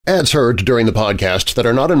Ads heard during the podcast that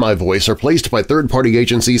are not in my voice are placed by third-party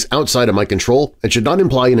agencies outside of my control and should not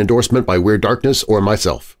imply an endorsement by Weird Darkness or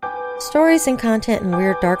myself. Stories and content in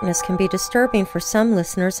Weird Darkness can be disturbing for some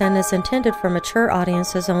listeners and is intended for mature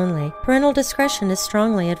audiences only. Parental discretion is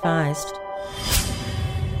strongly advised.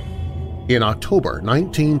 In October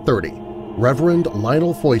 1930, Reverend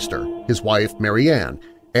Lionel Foister, his wife Mary Ann,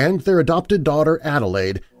 and their adopted daughter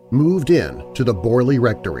Adelaide moved in to the Borley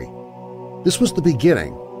Rectory. This was the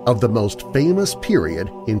beginning of the most famous period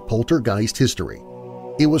in poltergeist history.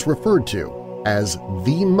 It was referred to as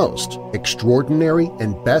the most extraordinary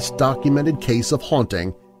and best documented case of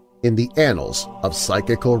haunting in the annals of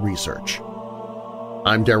psychical research.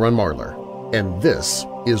 I'm Darren Marlar, and this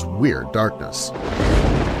is Weird Darkness.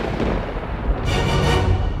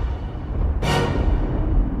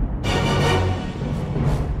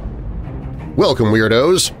 Welcome,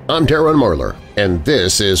 Weirdos! I'm Darren Marlar, and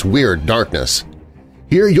this is Weird Darkness.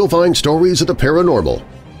 Here you'll find stories of the paranormal,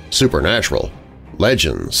 supernatural,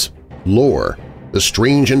 legends, lore, the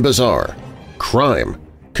strange and bizarre, crime,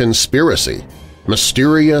 conspiracy,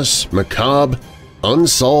 mysterious, macabre,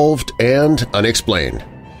 unsolved, and unexplained.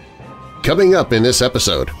 Coming up in this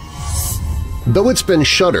episode… Though it's been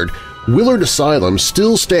shuttered, Willard Asylum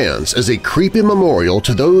still stands as a creepy memorial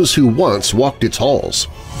to those who once walked its halls.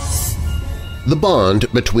 The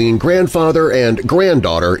bond between grandfather and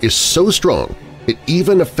granddaughter is so strong it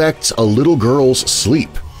even affects a little girl's sleep.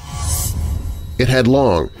 It had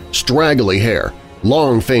long, straggly hair,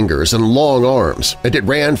 long fingers, and long arms, and it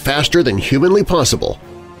ran faster than humanly possible.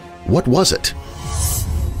 What was it?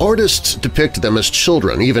 Artists depict them as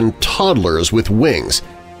children, even toddlers with wings,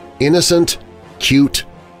 innocent, cute,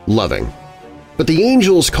 loving. But the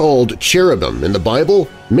angels called Cherubim in the Bible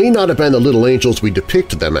may not have been the little angels we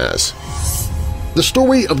depict them as. The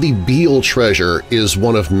story of the Beale Treasure is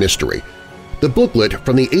one of mystery. The booklet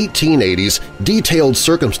from the 1880s detailed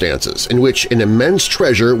circumstances in which an immense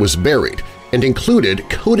treasure was buried and included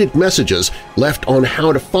coded messages left on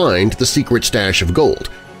how to find the secret stash of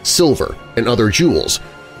gold, silver, and other jewels.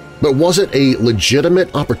 But was it a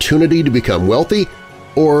legitimate opportunity to become wealthy,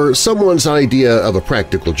 or someone's idea of a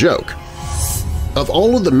practical joke? Of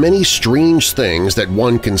all of the many strange things that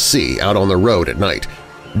one can see out on the road at night,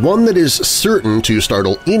 one that is certain to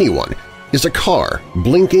startle anyone is a car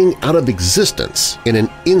blinking out of existence in an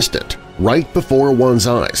instant right before one's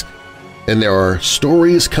eyes, and there are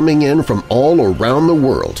stories coming in from all around the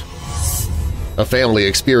world. A family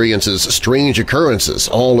experiences strange occurrences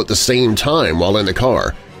all at the same time while in the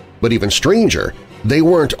car, but even stranger, they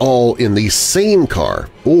weren't all in the same car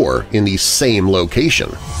or in the same location.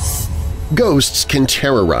 Ghosts can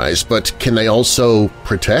terrorize, but can they also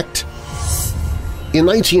protect? In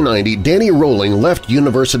 1990, Danny Rolling left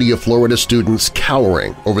University of Florida students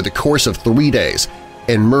cowering over the course of 3 days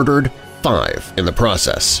and murdered 5 in the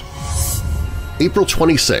process. April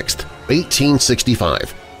 26,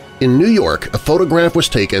 1865. In New York, a photograph was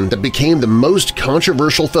taken that became the most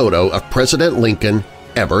controversial photo of President Lincoln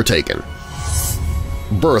ever taken.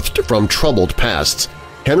 Birthed from troubled pasts,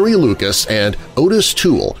 Henry Lucas and Ottis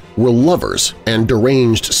Toole were lovers and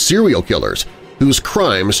deranged serial killers whose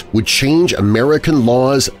crimes would change American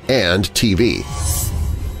laws and TV.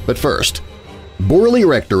 But first, Borley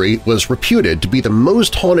Rectory was reputed to be the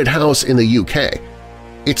most haunted house in the UK.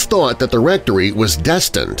 It's thought that the rectory was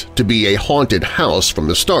destined to be a haunted house from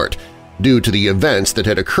the start due to the events that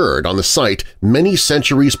had occurred on the site many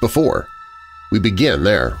centuries before. We begin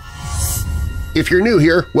there. If you're new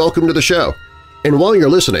here, welcome to the show. And while you're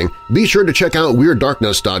listening, be sure to check out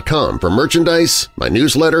WeirdDarkness.com for merchandise, my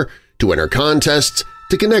newsletter, to enter contests,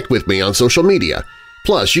 to connect with me on social media.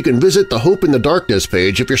 Plus, you can visit the Hope in the Darkness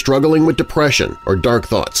page if you're struggling with depression or dark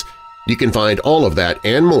thoughts. You can find all of that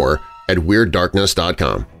and more at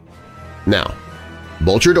WeirdDarkness.com. Now,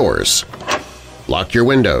 bolt your doors, lock your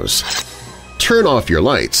windows, turn off your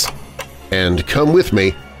lights, and come with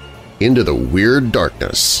me into the Weird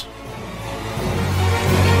Darkness.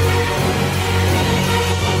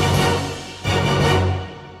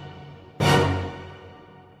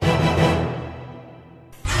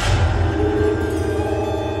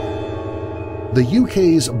 The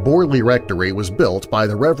UK's Borley Rectory was built by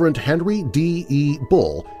the Reverend Henry D. E.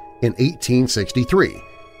 Bull in 1863,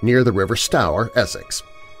 near the River Stour, Essex.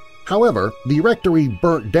 However, the rectory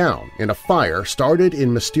burnt down in a fire started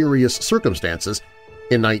in mysterious circumstances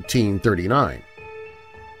in 1939.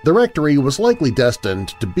 The rectory was likely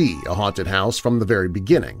destined to be a haunted house from the very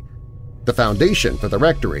beginning. The foundation for the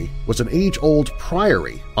rectory was an age-old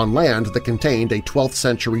priory on land that contained a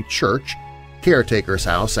 12th-century church, caretaker's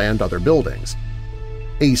house, and other buildings.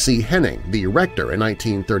 A.C. Henning, the rector in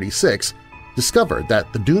 1936, discovered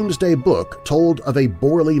that the Doomsday Book told of a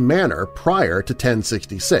Borley manor prior to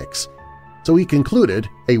 1066, so he concluded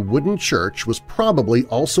a wooden church was probably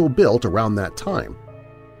also built around that time.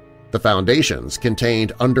 The foundations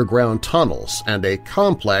contained underground tunnels and a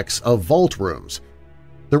complex of vault rooms.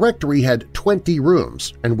 The rectory had 20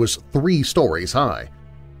 rooms and was 3 stories high.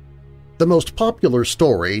 The most popular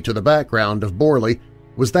story to the background of Borley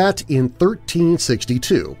was that in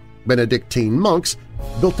 1362, Benedictine monks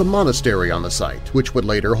built a monastery on the site, which would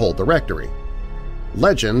later hold the rectory.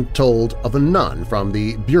 Legend told of a nun from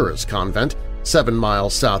the Bures convent 7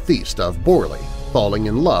 miles southeast of Borley falling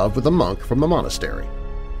in love with a monk from the monastery.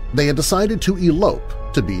 They had decided to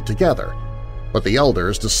elope to be together, but the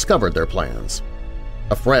elders discovered their plans.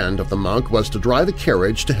 A friend of the monk was to drive a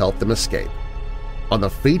carriage to help them escape. On the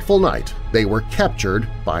fateful night, they were captured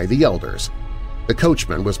by the elders. The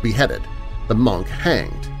coachman was beheaded, the monk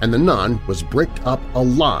hanged, and the nun was bricked up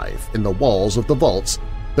alive in the walls of the vaults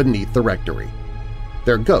beneath the rectory.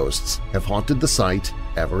 Their ghosts have haunted the site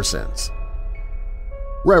ever since.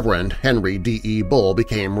 Reverend Henry D.E. Bull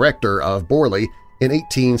became rector of Borley in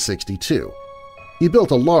 1862. He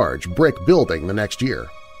built a large brick building the next year.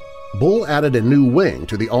 Bull added a new wing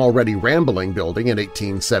to the already rambling building in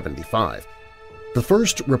 1875. The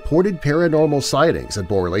first reported paranormal sightings at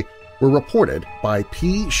Borley were reported by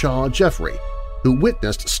P. Shaw Jeffrey, who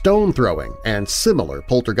witnessed stone-throwing and similar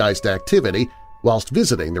poltergeist activity whilst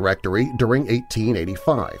visiting the rectory during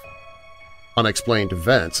 1885. Unexplained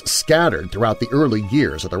events scattered throughout the early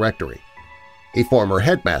years of the rectory. A former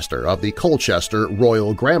headmaster of the Colchester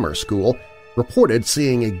Royal Grammar School reported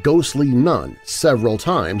seeing a ghostly nun several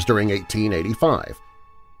times during 1885.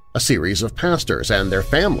 A series of pastors and their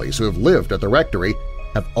families who have lived at the rectory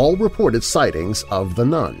have all reported sightings of the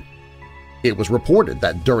nun. It was reported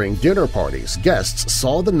that during dinner parties, guests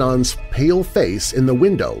saw the nun's pale face in the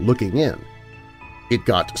window looking in. It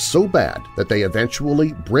got so bad that they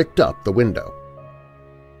eventually bricked up the window.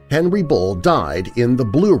 Henry Bull died in the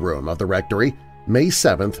Blue Room of the rectory May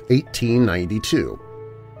 7, 1892.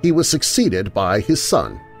 He was succeeded by his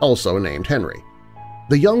son, also named Henry.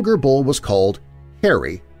 The younger Bull was called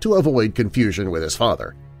Harry to avoid confusion with his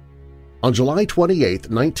father. On July 28,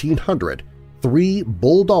 1900, 3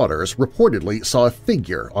 Bull daughters reportedly saw a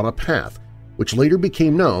figure on a path which later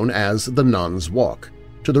became known as the Nun's Walk,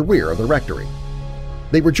 to the rear of the rectory.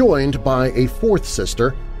 They were joined by a 4th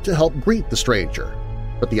sister to help greet the stranger,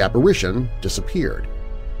 but the apparition disappeared.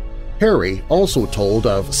 Harry also told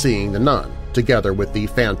of seeing the nun, together with the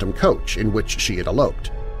phantom coach in which she had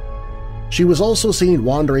eloped. She was also seen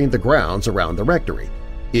wandering the grounds around the rectory,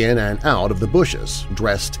 in and out of the bushes,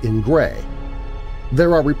 dressed in gray.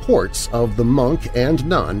 There are reports of the monk and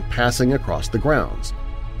nun passing across the grounds.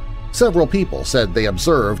 Several people said they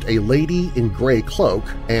observed a lady in gray cloak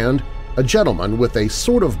and a gentleman with a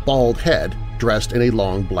sort of bald head dressed in a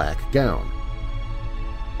long black gown.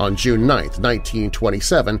 On June 9,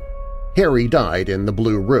 1927, Harry died in the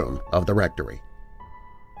Blue Room of the rectory.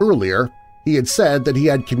 Earlier, he had said that he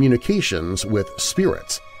had communications with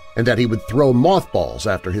spirits and that he would throw mothballs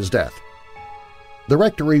after his death. The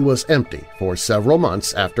rectory was empty for several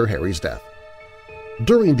months after Harry's death.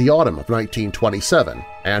 During the autumn of 1927,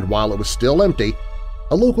 and while it was still empty,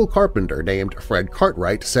 a local carpenter named Fred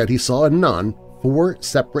Cartwright said he saw a nun 4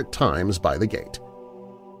 separate times by the gate.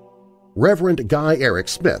 Reverend Guy Eric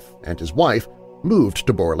Smith and his wife moved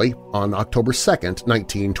to Borley on October 2,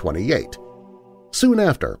 1928. Soon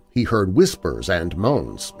after, he heard whispers and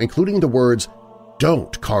moans, including the words,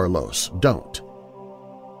 "Don't, Carlos, don't."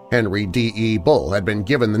 Henry D.E. Bull had been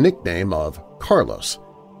given the nickname of Carlos.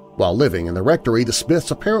 While living in the rectory, the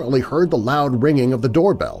Smiths apparently heard the loud ringing of the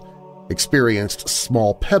doorbell, experienced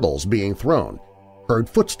small pebbles being thrown, heard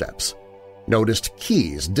footsteps, noticed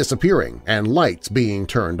keys disappearing and lights being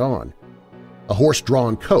turned on. A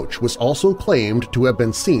horse-drawn coach was also claimed to have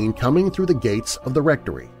been seen coming through the gates of the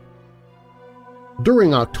rectory.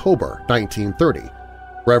 During October 1930,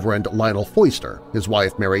 Reverend Lionel Foister, his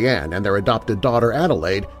wife Mary Ann, and their adopted daughter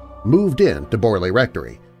Adelaide moved in to Borley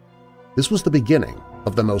Rectory. This was the beginning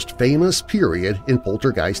of the most famous period in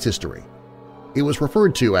poltergeist history. It was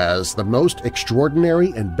referred to as the most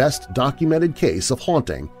extraordinary and best documented case of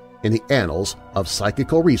haunting in the annals of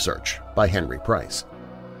psychical research by Henry Price.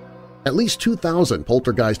 At least 2,000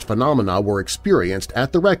 poltergeist phenomena were experienced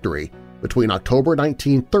at the rectory between October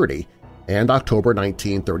 1930 and October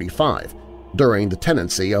 1935 during the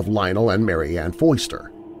tenancy of Lionel and Mary Ann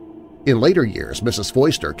Foister. In later years, Mrs.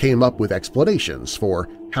 Foister came up with explanations for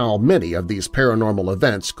how many of these paranormal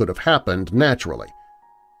events could have happened naturally.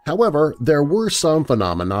 However, there were some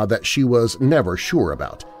phenomena that she was never sure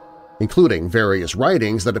about, including various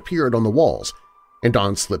writings that appeared on the walls and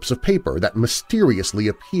on slips of paper that mysteriously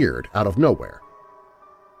appeared out of nowhere.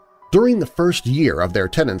 During the first year of their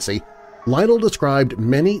tenancy, Lytle described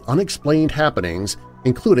many unexplained happenings,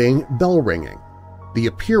 including bell ringing, the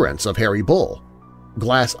appearance of hairy bull,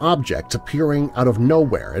 glass objects appearing out of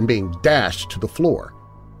nowhere and being dashed to the floor,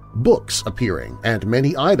 books appearing and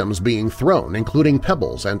many items being thrown, including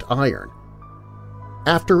pebbles and iron.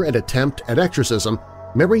 After an attempt at exorcism,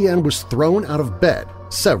 Mary Ann was thrown out of bed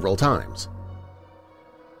several times.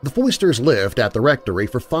 The Foysters lived at the rectory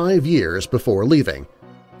for 5 years before leaving,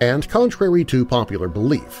 and contrary to popular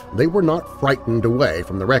belief, they were not frightened away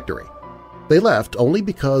from the rectory. They left only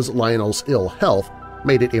because Lionel's ill health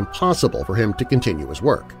made it impossible for him to continue his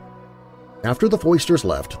work. After the Foysters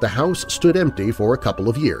left, the house stood empty for a couple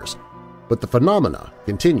of years, but the phenomena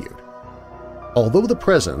continued. Although the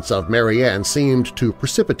presence of Mary Ann seemed to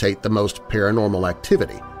precipitate the most paranormal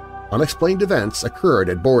activity, unexplained events occurred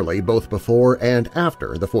at Borley both before and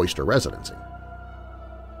after the Foyster residency.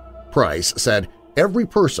 Price said every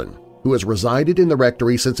person who has resided in the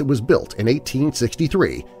rectory since it was built in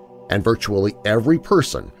 1863 and virtually every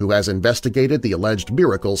person who has investigated the alleged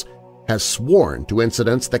miracles has sworn to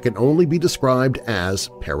incidents that can only be described as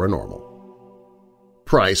paranormal.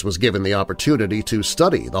 Price was given the opportunity to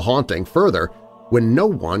study the haunting further when no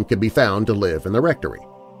one could be found to live in the rectory.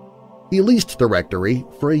 He leased the rectory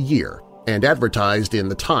for a year and advertised in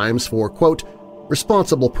the Times for, quote,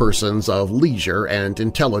 responsible persons of leisure and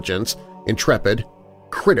intelligence, intrepid,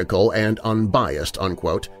 critical, and unbiased,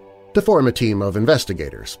 unquote, to form a team of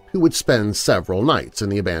investigators who would spend several nights in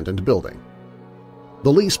the abandoned building.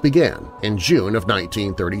 The lease began in June of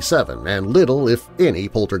 1937, and little, if any,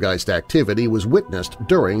 poltergeist activity was witnessed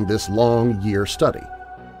during this long-year study.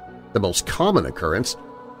 The most common occurrence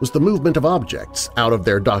was the movement of objects out of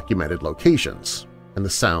their documented locations and the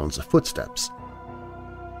sounds of footsteps.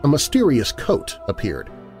 A mysterious coat appeared,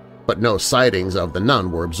 but no sightings of the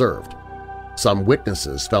nun were observed. Some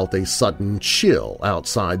witnesses felt a sudden chill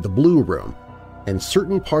outside the Blue Room, and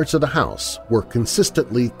certain parts of the house were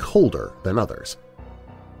consistently colder than others.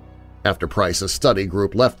 After Price's study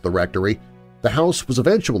group left the rectory, the house was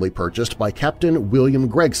eventually purchased by Captain William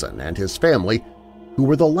Gregson and his family, who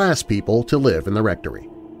were the last people to live in the rectory.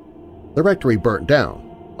 The rectory burnt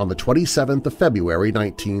down on the 27th of February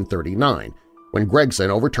 1939 when Gregson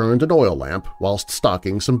overturned an oil lamp whilst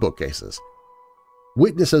stocking some bookcases.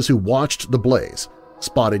 Witnesses who watched the blaze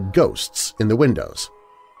spotted ghosts in the windows.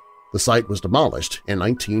 The site was demolished in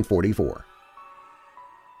 1944.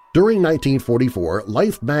 During 1944,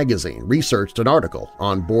 Life magazine researched an article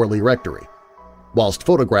on Borley Rectory. Whilst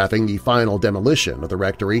photographing the final demolition of the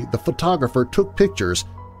rectory, the photographer took pictures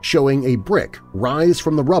showing a brick rise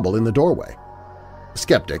from the rubble in the doorway.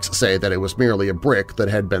 Skeptics say that it was merely a brick that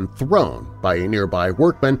had been thrown by a nearby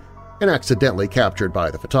workman and accidentally captured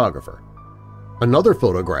by the photographer. Another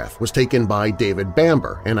photograph was taken by David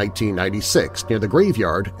Bamber in 1996 near the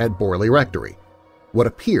graveyard at Borley Rectory. What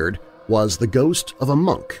appeared was the ghost of a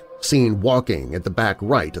monk seen walking at the back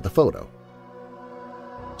right of the photo.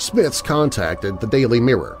 Smiths contacted the Daily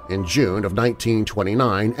Mirror in June of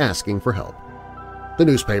 1929 asking for help. The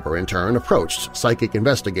newspaper in turn approached psychic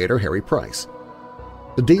investigator Harry Price.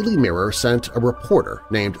 The Daily Mirror sent a reporter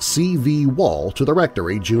named C.V. Wall to the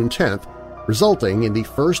rectory June 10th, resulting in the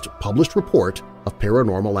first published report of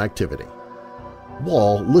paranormal activity.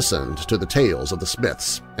 Wall listened to the tales of the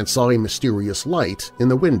Smiths and saw a mysterious light in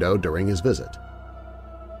the window during his visit.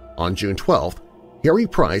 On June 12th, Harry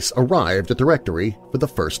Price arrived at the rectory for the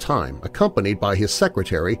first time, accompanied by his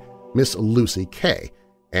secretary, Miss Lucy Kay,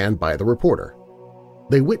 and by the reporter.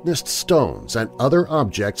 They witnessed stones and other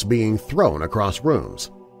objects being thrown across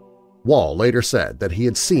rooms. Wall later said that he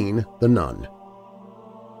had seen the nun.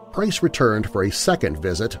 Price returned for a second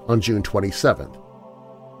visit on June 27th.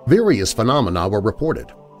 Various phenomena were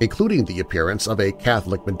reported, including the appearance of a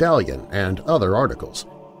Catholic medallion and other articles.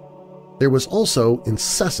 There was also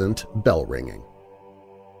incessant bell ringing.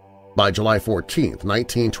 By July 14,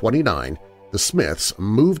 1929, the Smiths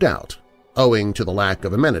moved out, owing to the lack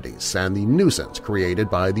of amenities and the nuisance created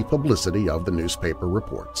by the publicity of the newspaper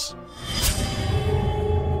reports.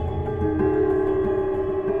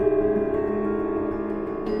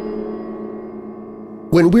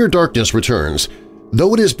 When Weird Darkness returns,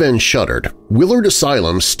 though it has been shuttered, Willard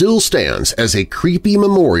Asylum still stands as a creepy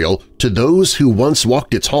memorial to those who once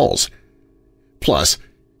walked its halls. Plus,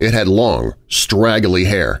 it had long, straggly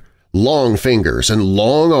hair, long fingers, and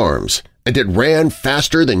long arms, and it ran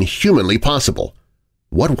faster than humanly possible.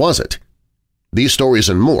 What was it? These stories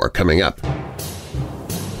and more coming up.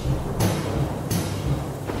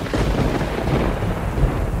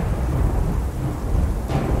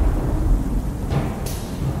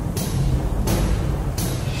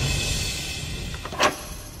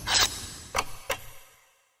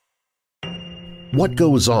 What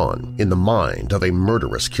goes on in the mind of a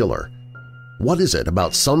murderous killer? What is it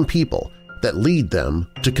about some people that lead them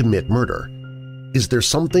to commit murder? Is there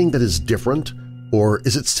something that is different, or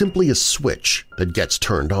is it simply a switch that gets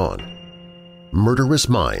turned on? Murderous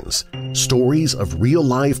Minds, Stories of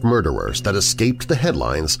Real-Life Murderers That Escaped the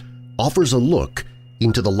Headlines offers a look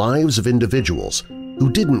into the lives of individuals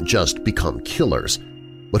who didn't just become killers,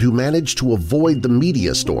 but who managed to avoid the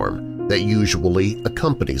media storm that usually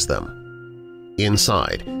accompanies them.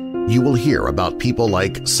 Inside, you will hear about people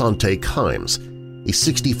like Sante Kimes, a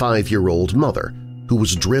 65-year-old mother who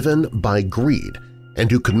was driven by greed and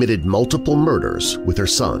who committed multiple murders with her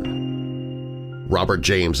son. Robert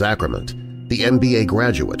James Ackerman, the MBA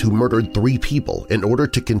graduate who murdered 3 people in order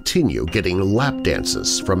to continue getting lap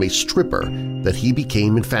dances from a stripper that he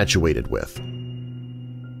became infatuated with.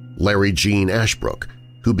 Larry Gene Ashbrook,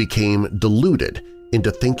 who became deluded into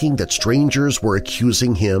thinking that strangers were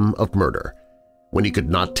accusing him of murder. When he could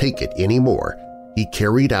not take it anymore, he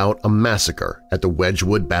carried out a massacre at the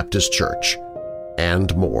Wedgwood Baptist Church,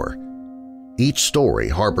 and more. Each story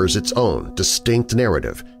harbors its own distinct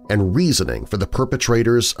narrative and reasoning for the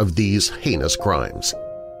perpetrators of these heinous crimes,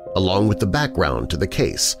 along with the background to the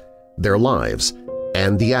case, their lives,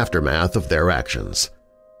 and the aftermath of their actions.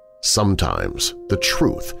 Sometimes the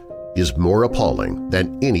truth is more appalling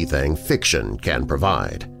than anything fiction can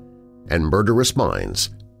provide, and Murderous Minds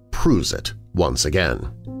proves it once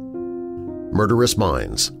again. Murderous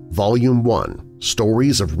Minds, Volume 1,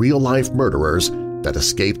 Stories of Real-Life Murderers That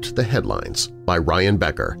Escaped the Headlines by Ryan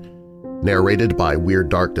Becker, narrated by Weird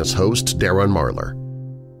Darkness host Darren Marlar.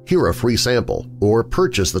 Hear a free sample or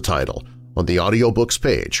purchase the title on the audiobooks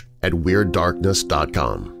page at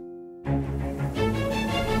WeirdDarkness.com.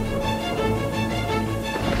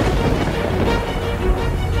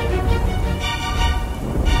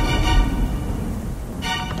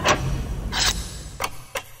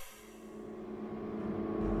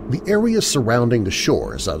 The area surrounding the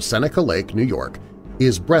shores of Seneca Lake, New York,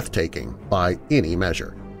 is breathtaking by any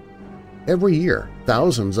measure. Every year,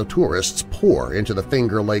 thousands of tourists pour into the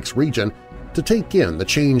Finger Lakes region to take in the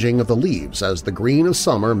changing of the leaves as the green of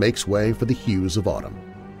summer makes way for the hues of autumn.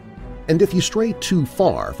 And if you stray too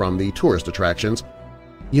far from the tourist attractions,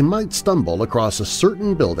 you might stumble across a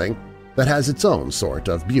certain building that has its own sort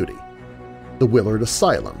of beauty. The Willard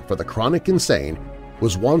Asylum for the Chronic Insane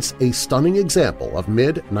was once a stunning example of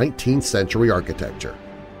mid-19th century architecture.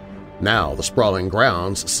 Now the sprawling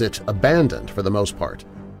grounds sit abandoned for the most part.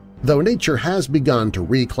 Though nature has begun to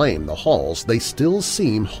reclaim the halls, they still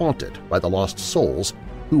seem haunted by the lost souls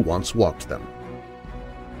who once walked them.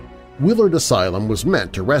 Willard Asylum was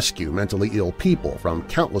meant to rescue mentally ill people from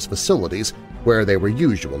countless facilities where they were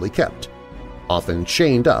usually kept, often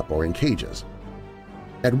chained up or in cages.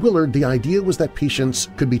 At Willard, the idea was that patients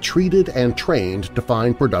could be treated and trained to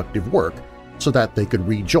find productive work so that they could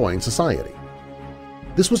rejoin society.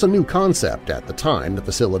 This was a new concept at the time the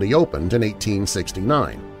facility opened in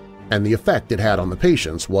 1869, and the effect it had on the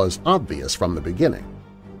patients was obvious from the beginning.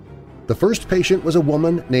 The first patient was a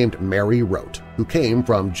woman named Mary Rote, who came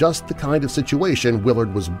from just the kind of situation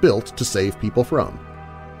Willard was built to save people from.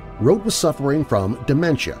 Rote was suffering from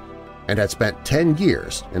dementia and had spent 10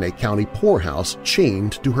 years in a county poorhouse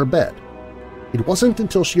chained to her bed. It wasn't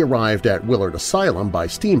until she arrived at Willard Asylum by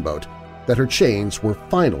steamboat that her chains were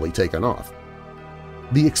finally taken off.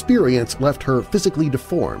 The experience left her physically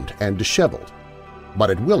deformed and disheveled, but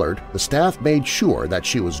at Willard the staff made sure that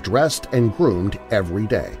she was dressed and groomed every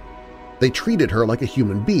day. They treated her like a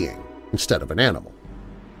human being instead of an animal.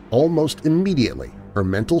 Almost immediately, her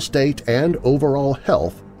mental state and overall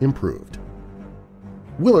health improved.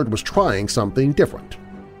 Willard was trying something different,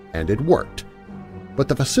 and it worked. But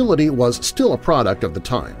the facility was still a product of the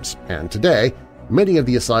times, and today many of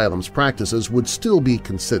the asylum's practices would still be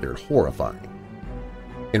considered horrifying.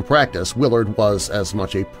 In practice, Willard was as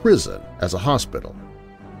much a prison as a hospital.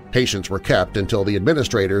 Patients were kept until the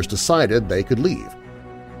administrators decided they could leave.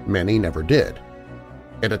 Many never did.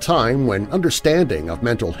 At a time when understanding of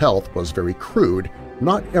mental health was very crude,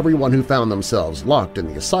 not everyone who found themselves locked in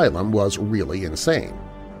the asylum was really insane.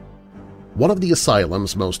 One of the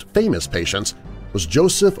asylum's most famous patients was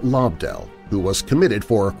Joseph Lobdell, who was committed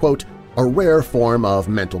for, quote, a rare form of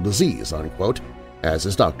mental disease, unquote, as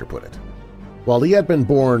his doctor put it. While he had been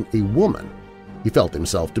born a woman, he felt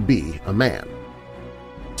himself to be a man.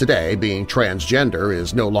 Today, being transgender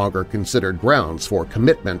is no longer considered grounds for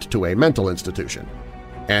commitment to a mental institution,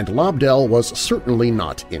 and Lobdell was certainly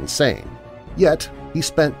not insane. Yet, he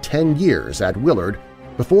spent 10 years at Willard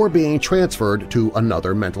before being transferred to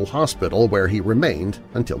another mental hospital where he remained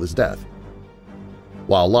until his death.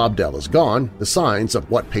 While Lobdell is gone, the signs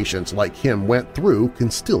of what patients like him went through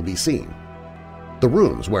can still be seen. The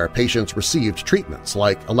rooms where patients received treatments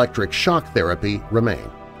like electric shock therapy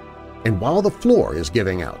remain. And while the floor is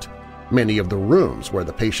giving out, many of the rooms where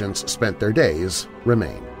the patients spent their days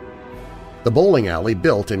remain. The bowling alley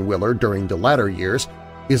built in Willard during the latter years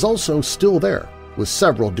is also still there, with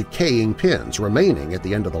several decaying pins remaining at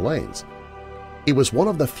the end of the lanes. It was one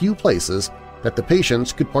of the few places that the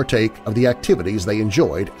patients could partake of the activities they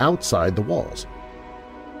enjoyed outside the walls.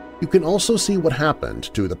 You can also see what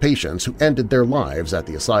happened to the patients who ended their lives at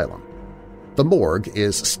the asylum. The morgue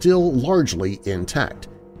is still largely intact,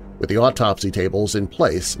 with the autopsy tables in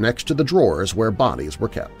place next to the drawers where bodies were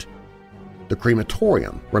kept. The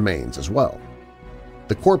crematorium remains as well.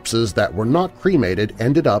 The corpses that were not cremated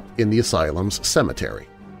ended up in the asylum's cemetery.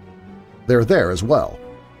 They're there as well,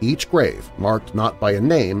 each grave marked not by a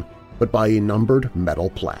name but by a numbered metal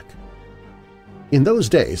plaque. In those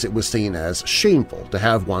days it was seen as shameful to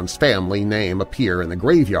have one's family name appear in the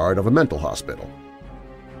graveyard of a mental hospital.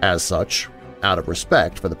 As such, out of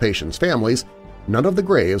respect for the patients' families, none of the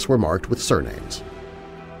graves were marked with surnames.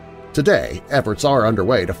 Today, efforts are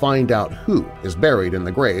underway to find out who is buried in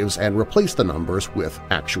the graves and replace the numbers with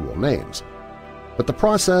actual names. But the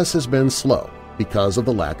process has been slow because of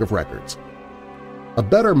the lack of records. A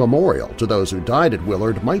better memorial to those who died at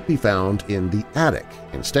Willard might be found in the attic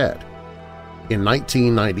instead. In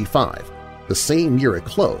 1995, the same year it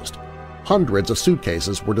closed, hundreds of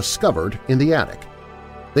suitcases were discovered in the attic.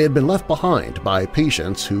 They had been left behind by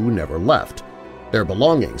patients who never left, their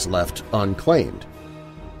belongings left unclaimed.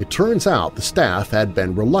 It turns out the staff had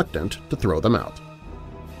been reluctant to throw them out.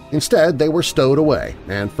 Instead, they were stowed away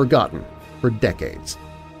and forgotten for decades.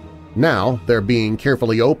 Now they're being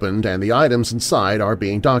carefully opened and the items inside are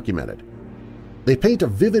being documented. They paint a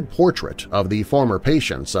vivid portrait of the former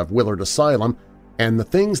patients of Willard Asylum and the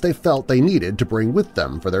things they felt they needed to bring with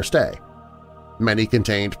them for their stay. Many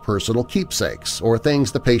contained personal keepsakes or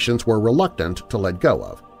things the patients were reluctant to let go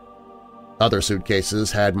of. Other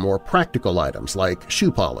suitcases had more practical items like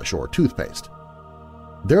shoe polish or toothpaste.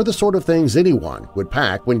 They're the sort of things anyone would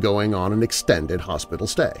pack when going on an extended hospital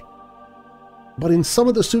stay. But in some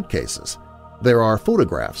of the suitcases, there are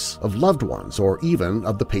photographs of loved ones or even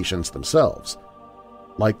of the patients themselves.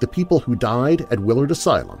 Like the people who died at Willard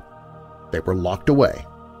Asylum, they were locked away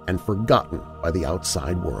and forgotten by the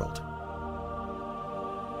outside world.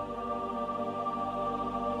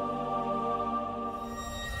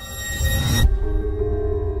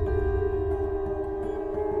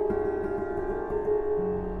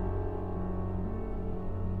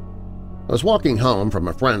 I was walking home from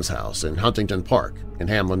a friend's house in Huntington Park in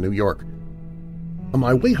Hamlin, New York. On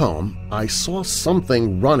my way home, I saw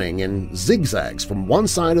something running in zigzags from one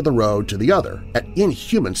side of the road to the other at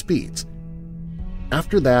inhuman speeds.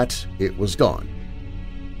 After that, it was gone.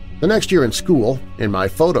 The next year in school, in my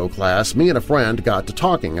photo class, me and a friend got to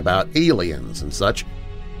talking about aliens and such,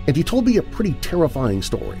 and he told me a pretty terrifying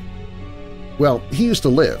story. Well, he used to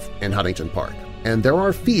live in Huntington Park, and there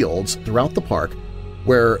are fields throughout the park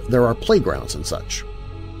where there are playgrounds and such.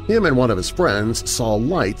 Him and one of his friends saw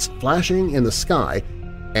lights flashing in the sky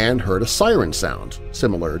and heard a siren sound,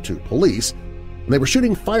 similar to police, and they were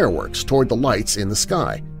shooting fireworks toward the lights in the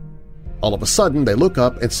sky. All of a sudden, they look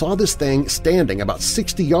up and saw this thing standing about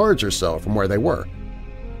 60 yards or so from where they were.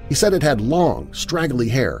 He said it had long, straggly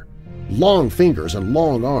hair, long fingers and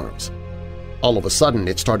long arms. All of a sudden,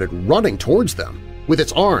 it started running towards them, with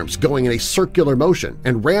its arms going in a circular motion,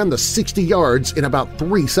 and ran the 60 yards in about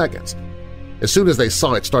 3 seconds. As soon as they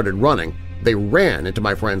saw it started running, they ran into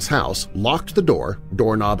my friend's house, locked the door,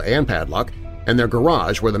 doorknob and padlock, and their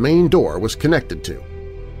garage where the main door was connected to.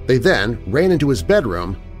 They then ran into his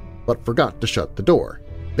bedroom but forgot to shut the door.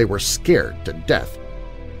 They were scared to death.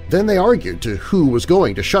 Then they argued to who was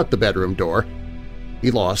going to shut the bedroom door.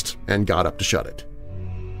 He lost and got up to shut it.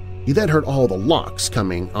 He then heard all the locks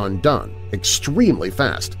coming undone extremely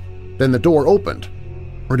fast. Then the door opened,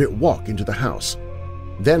 heard it walk into the house,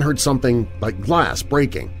 then heard something like glass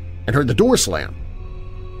breaking and heard the door slam.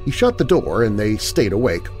 He shut the door and they stayed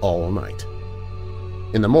awake all night.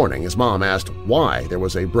 In the morning, his mom asked why there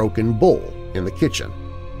was a broken bowl in the kitchen.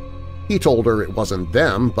 He told her it wasn't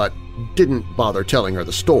them, but didn't bother telling her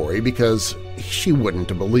the story because she wouldn't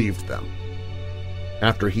have believed them.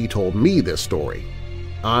 After he told me this story,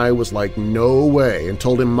 I was like, no way, and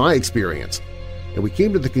told him my experience, and we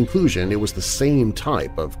came to the conclusion it was the same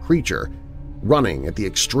type of creature running at the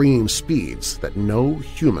extreme speeds that no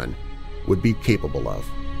human would be capable of.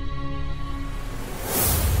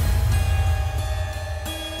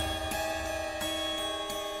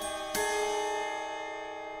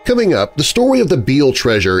 Coming up, the story of the Beale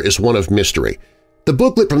Treasure is one of mystery. The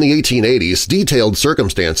booklet from the 1880s detailed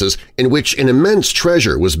circumstances in which an immense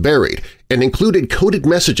treasure was buried and included coded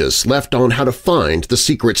messages left on how to find the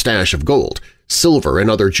secret stash of gold, silver,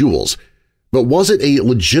 and other jewels. But was it a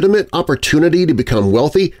legitimate opportunity to become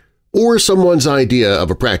wealthy or someone's idea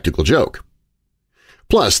of a practical joke?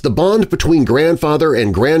 Plus, the bond between grandfather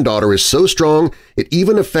and granddaughter is so strong it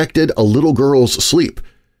even affected a little girl's sleep.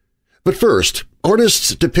 But first,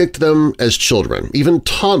 artists depict them as children, even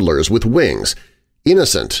toddlers with wings,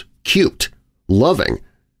 innocent, cute, loving.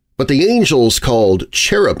 But the angels called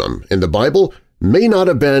cherubim in the Bible may not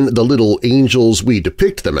have been the little angels we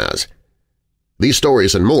depict them as. These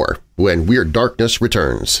stories and more when Weird Darkness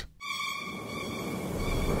returns.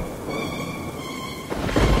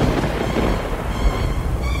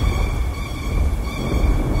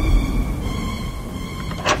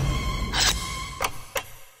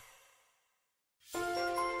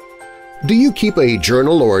 Do you keep a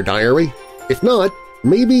journal or diary? If not,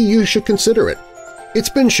 maybe you should consider it.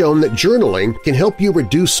 It's been shown that journaling can help you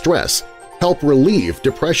reduce stress, help relieve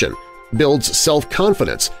depression, builds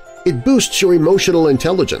self-confidence, it boosts your emotional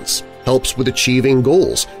intelligence, helps with achieving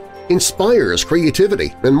goals, inspires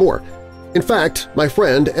creativity, and more. In fact, my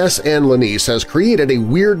friend S. Ann Lanise has created a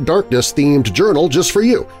Weird Darkness-themed journal just for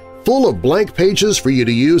you, full of blank pages for you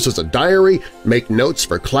to use as a diary, make notes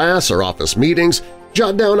for class or office meetings,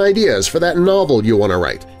 jot down ideas for that novel you want to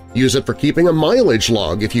write, use it for keeping a mileage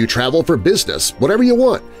log if you travel for business, whatever you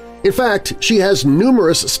want. In fact, she has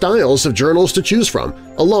numerous styles of journals to choose from.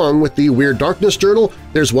 Along with the Weird Darkness journal,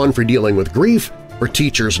 there's one for dealing with grief, for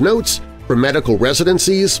teacher's notes, for medical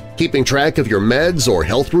residencies, keeping track of your meds or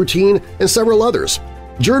health routine, and several others.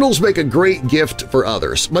 Journals make a great gift for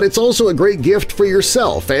others, but it's also a great gift for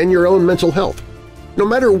yourself and your own mental health. No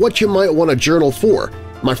matter what you might want a journal for,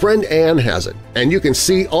 my friend Anne has it, and you can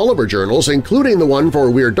see all of her journals, including the one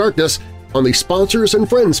for Weird Darkness, on the Sponsors and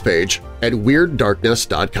Friends page at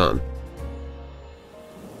WeirdDarkness.com.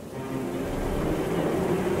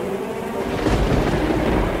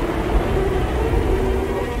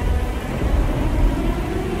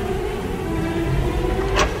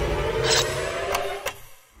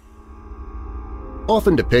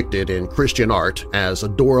 Often depicted in Christian art as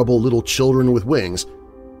adorable little children with wings,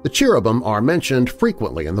 the cherubim are mentioned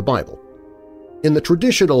frequently in the Bible. In the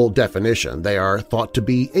traditional definition, they are thought to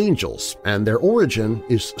be angels, and their origin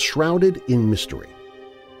is shrouded in mystery.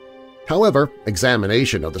 However,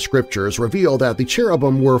 examination of the scriptures reveal that the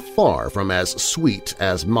cherubim were far from as sweet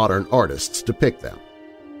as modern artists depict them.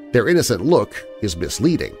 Their innocent look is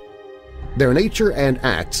misleading. Their nature and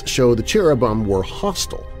acts show the cherubim were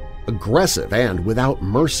hostile, aggressive, and without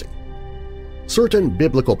mercy. Certain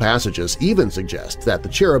biblical passages even suggest that the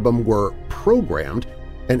cherubim were programmed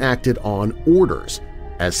and acted on orders.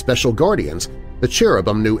 As special guardians, the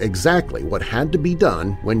cherubim knew exactly what had to be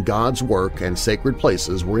done when God's work and sacred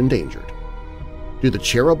places were endangered. Do the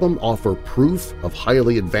cherubim offer proof of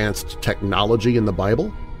highly advanced technology in the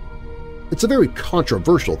Bible? It's a very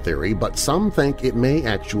controversial theory, but some think it may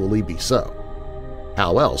actually be so.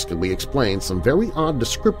 How else can we explain some very odd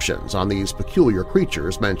descriptions on these peculiar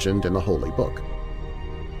creatures mentioned in the Holy Book?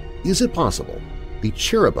 Is it possible the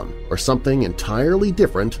cherubim are something entirely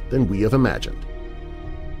different than we have imagined?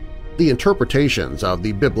 The interpretations of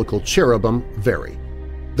the biblical cherubim vary.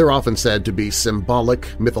 They're often said to be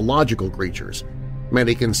symbolic, mythological creatures.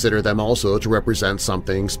 Many consider them also to represent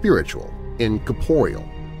something spiritual, incorporeal.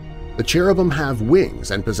 The cherubim have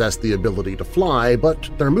wings and possess the ability to fly, but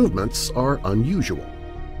their movements are unusual.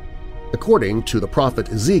 According to the prophet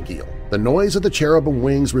Ezekiel, the noise of the cherubim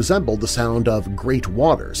wings resembled the sound of great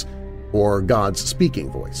waters, or God's speaking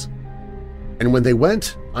voice. And when they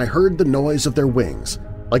went, I heard the noise of their wings,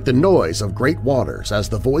 like the noise of great waters, as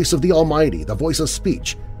the voice of the Almighty, the voice of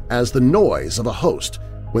speech, as the noise of a host.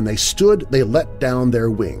 When they stood, they let down their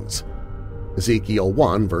wings. Ezekiel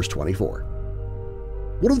 1, verse 24.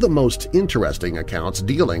 One of the most interesting accounts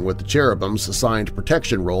dealing with the cherubim's assigned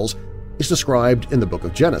protection roles is described in the book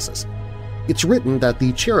of Genesis. It's written that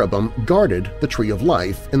the cherubim guarded the tree of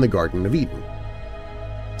life in the Garden of Eden.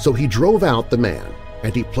 So he drove out the man,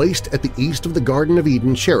 and he placed at the east of the Garden of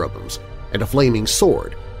Eden cherubims and a flaming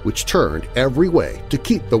sword, which turned every way to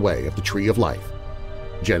keep the way of the tree of life.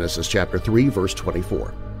 Genesis chapter 3, verse 24.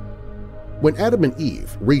 When Adam and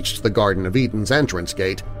Eve reached the Garden of Eden's entrance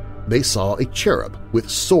gate, they saw a cherub with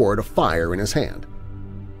sword of fire in his hand.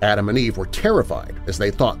 Adam and Eve were terrified as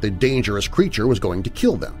they thought the dangerous creature was going to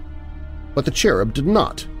kill them. But the cherub did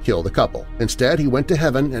not kill the couple. Instead, he went to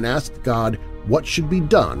heaven and asked God what should be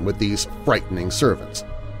done with these frightening servants.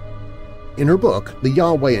 In her book, The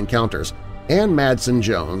Yahweh Encounters, Ann Madsen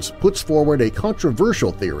Jones puts forward a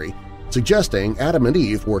controversial theory suggesting Adam and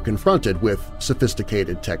Eve were confronted with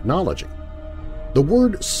sophisticated technology. The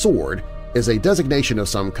word sword is a designation of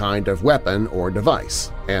some kind of weapon or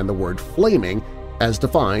device, and the word flaming, as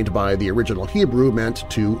defined by the original Hebrew, meant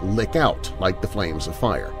to lick out like the flames of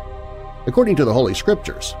fire. According to the Holy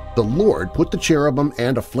Scriptures, the Lord put the cherubim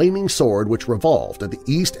and a flaming sword which revolved at the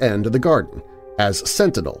east end of the garden as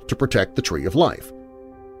sentinel to protect the tree of life.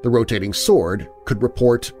 The rotating sword could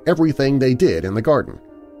report everything they did in the garden.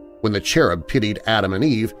 When the cherub pitied Adam and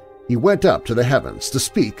Eve, he went up to the heavens to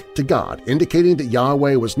speak to God, indicating that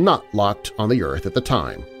Yahweh was not locked on the earth at the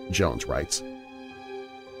time, Jones writes.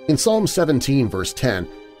 In Psalm 17, verse 10,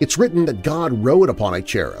 it's written that God rode upon a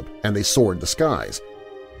cherub and they soared the skies.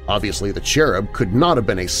 Obviously, the cherub could not have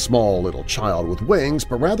been a small little child with wings,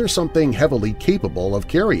 but rather something heavily capable of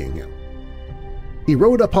carrying him. He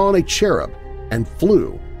rode upon a cherub and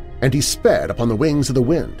flew, and he sped upon the wings of the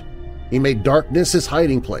wind. He made darkness his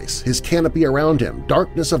hiding place, his canopy around him,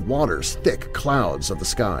 darkness of waters, thick clouds of the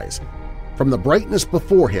skies. From the brightness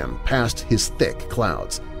before him passed his thick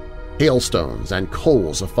clouds, hailstones and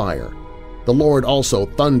coals of fire. The Lord also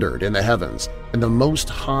thundered in the heavens, and the Most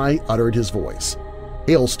High uttered his voice,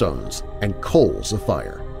 hailstones and coals of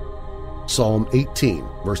fire. Psalm 18,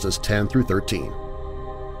 verses 10 through 13.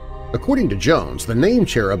 According to Jones, the name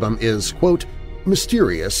cherubim is, quote,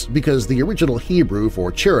 mysterious because the original Hebrew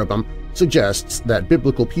for cherubim suggests that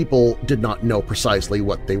biblical people did not know precisely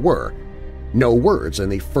what they were. No words in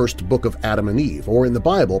the first book of Adam and Eve or in the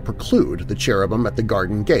Bible preclude the cherubim at the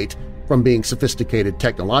garden gate from being sophisticated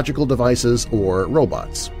technological devices or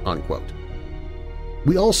robots, unquote.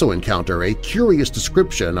 We also encounter a curious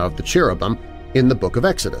description of the cherubim in the book of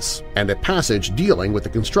Exodus and a passage dealing with the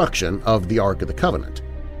construction of the Ark of the Covenant.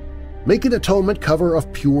 Make an atonement cover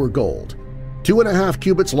of pure gold, 2.5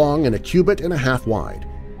 cubits long and 1.5 cubits wide,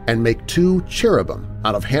 and make 2 cherubim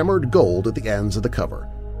out of hammered gold at the ends of the cover.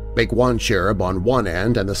 Make 1 cherub on one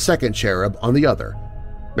end and the second cherub on the other.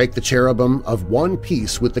 Make the cherubim of one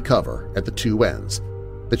piece with the cover at the 2 ends.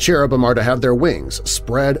 The cherubim are to have their wings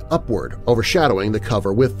spread upward, overshadowing the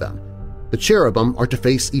cover with them. The cherubim are to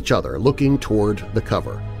face each other, looking toward the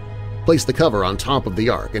cover. Place the cover on top of the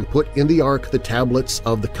ark and put in the ark the tablets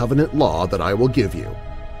of the covenant law that I will give you.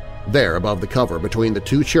 There, above the cover between the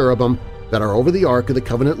 2 cherubim that are over the ark of the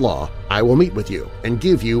covenant law, I will meet with you and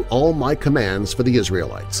give you all my commands for the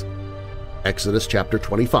Israelites. Exodus chapter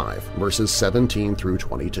 25, verses 17 through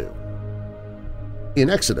 22.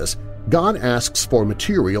 In Exodus, God asks for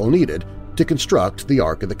material needed to construct the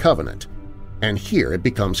Ark of the Covenant, and here it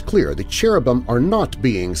becomes clear the cherubim are not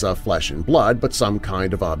beings of flesh and blood but some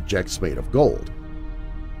kind of objects made of gold.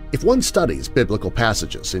 If one studies biblical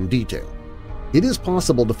passages in detail, it is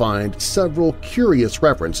possible to find several curious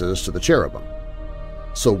references to the cherubim.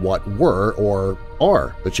 So what were or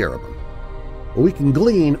are the cherubim? Well, we can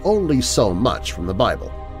glean only so much from the Bible,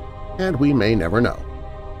 and we may never know,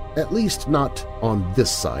 at least not on this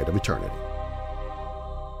side of eternity.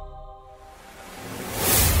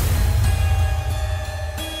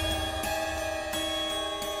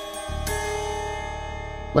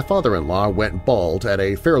 My father-in-law went bald at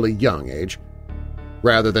a fairly young age.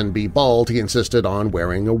 Rather than be bald, he insisted on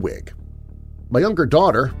wearing a wig. My younger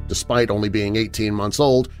daughter, despite only being 18 months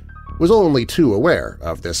old, was only too aware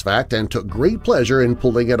of this fact and took great pleasure in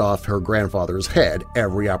pulling it off her grandfather's head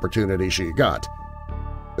every opportunity she got.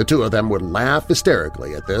 The 2 of them would laugh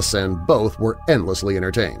hysterically at this, and both were endlessly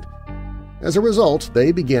entertained. As a result,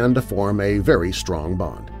 they began to form a very strong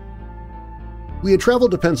bond. We had traveled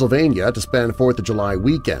to Pennsylvania to spend 4th of July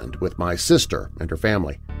weekend with my sister and her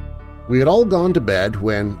family. We had all gone to bed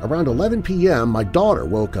when, around 11 p.m., my daughter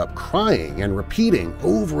woke up crying and repeating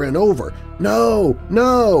over and over, "No,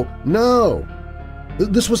 no, no!"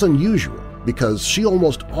 This was unusual because she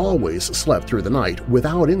almost always slept through the night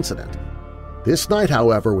without incident. This night,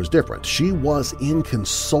 however, was different. She was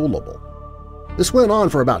inconsolable. This went on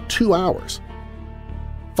for about 2 hours.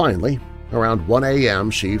 Finally, around 1 a.m.,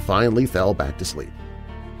 she finally fell back to sleep.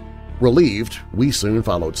 Relieved, we soon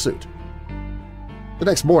followed suit. The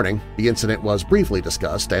next morning, the incident was briefly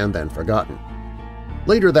discussed and then forgotten.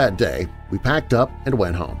 Later that day, we packed up and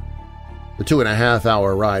went home. The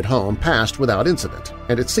 2.5-hour ride home passed without incident,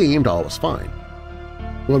 and it seemed all was fine.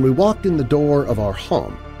 When we walked in the door of our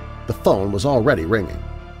home, the phone was already ringing.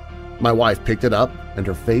 My wife picked it up, and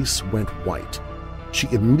her face went white. She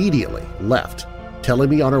immediately left, telling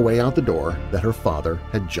me on her way out the door that her father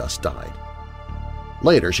had just died.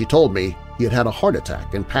 Later, she told me he had had a heart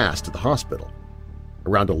attack and passed to the hospital.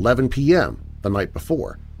 Around 11 p.m. the night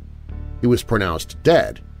before. He was pronounced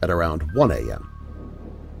dead at around 1 a.m.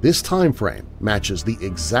 This time frame matches the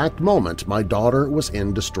exact moment my daughter was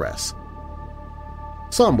in distress.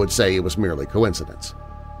 Some would say it was merely coincidence,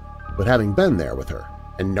 but having been there with her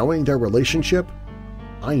and knowing their relationship,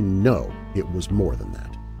 I know it was more than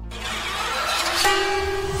that.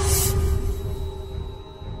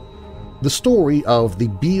 The story of the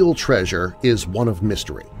Beale Treasure is one of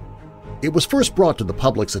mystery. It was first brought to the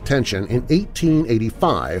public's attention in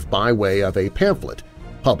 1885 by way of a pamphlet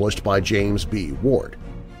published by James B. Ward.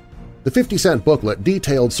 The 50-cent booklet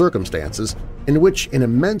detailed circumstances in which an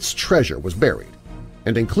immense treasure was buried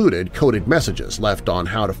and included coded messages left on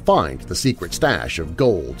how to find the secret stash of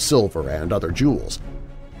gold, silver, and other jewels.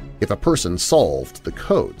 If a person solved the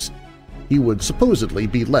codes, he would supposedly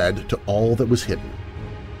be led to all that was hidden.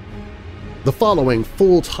 The following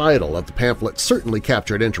full title of the pamphlet certainly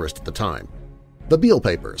captured interest at the time: The Beale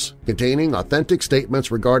Papers, containing authentic statements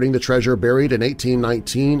regarding the treasure buried in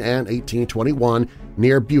 1819 and 1821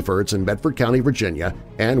 near Beaufort's in Bedford County, Virginia,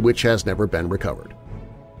 and which has never been recovered.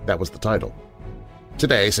 That was the title.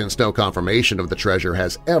 Today, since no confirmation of the treasure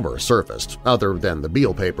has ever surfaced other than the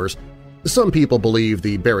Beale Papers, some people believe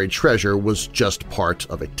the buried treasure was just part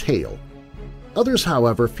of a tale. Others,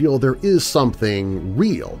 however, feel there is something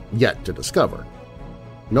real yet to discover.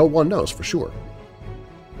 No one knows for sure.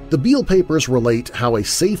 The Beale Papers relate how a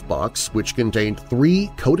safe box which contained 3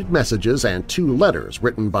 coded messages and 2 letters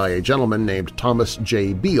written by a gentleman named Thomas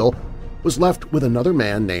J. Beale was left with another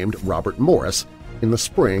man named Robert Morris in the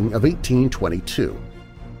spring of 1822.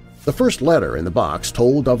 The first letter in the box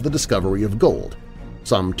told of the discovery of gold,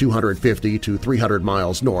 some 250 to 300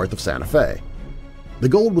 miles north of Santa Fe. The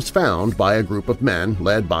gold was found by a group of men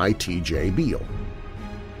led by T.J. Beale.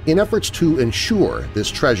 In efforts to ensure this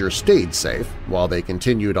treasure stayed safe while they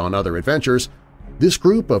continued on other adventures, this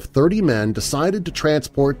group of 30 men decided to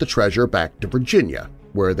transport the treasure back to Virginia,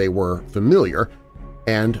 where they were familiar,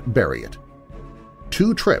 and bury it.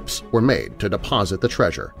 2 trips were made to deposit the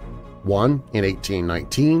treasure, one in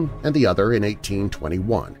 1819 and the other in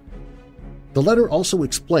 1821. The letter also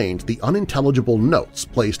explained the unintelligible notes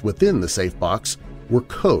placed within the safe box were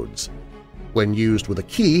codes. When used with a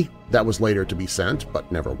key that was later to be sent but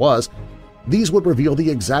never was, these would reveal the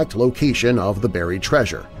exact location of the buried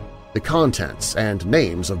treasure, the contents and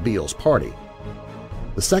names of Beale's party.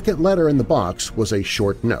 The second letter in the box was a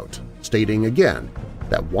short note, stating again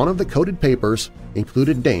that one of the coded papers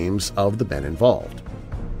included names of the men involved.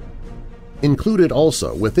 Included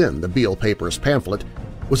also within the Beale Papers pamphlet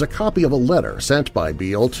was a copy of a letter sent by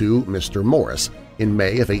Beale to Mr. Morris in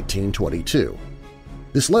May of 1822.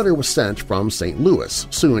 This letter was sent from St. Louis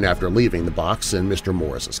soon after leaving the box in Mr.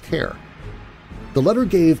 Morris's care. The letter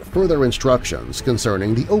gave further instructions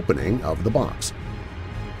concerning the opening of the box.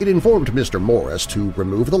 It informed Mr. Morris to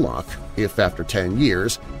remove the lock if after 10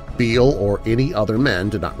 years Beale or any other men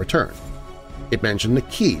did not return. It mentioned the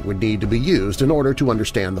key would need to be used in order to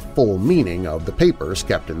understand the full meaning of the papers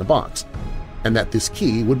kept in the box, and that this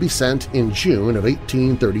key would be sent in June of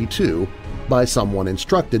 1832 by someone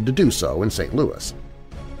instructed to do so in St. Louis.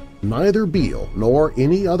 Neither Beale nor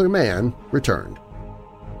any other man returned.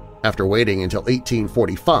 After waiting until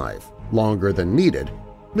 1845, longer than needed,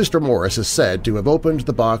 Mr. Morris is said to have opened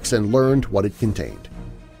the box and learned what it contained.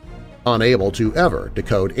 Unable to ever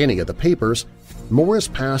decode any of the papers, Morris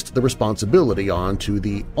passed the responsibility on to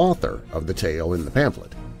the author of the tale in the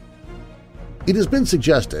pamphlet. It has been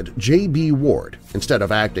suggested J.B. Ward, instead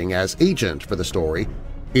of acting as agent for the story,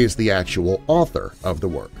 is the actual author of the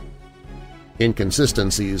work.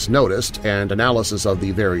 Inconsistencies noticed and analysis of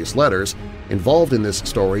the various letters involved in this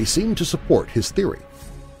story seem to support his theory.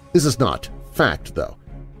 This is not fact, though.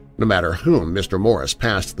 No matter whom Mr. Morris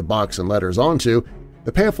passed the box and letters on to,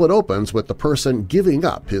 the pamphlet opens with the person giving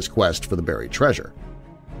up his quest for the buried treasure.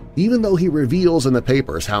 Even though he reveals in the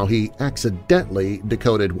papers how he accidentally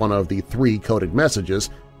decoded one of the 3 coded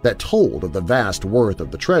messages that told of the vast worth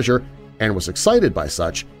of the treasure and was excited by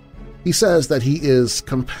such, he says that he is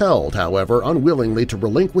compelled, however, unwillingly to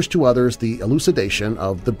relinquish to others the elucidation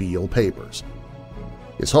of the Beale Papers.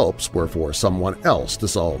 His hopes were for someone else to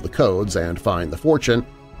solve the codes and find the fortune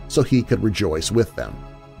so he could rejoice with them.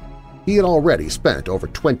 He had already spent over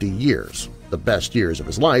 20 years, the best years of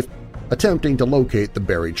his life, attempting to locate the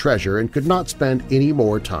buried treasure and could not spend any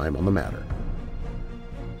more time on the matter.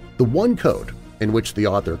 The one code in which the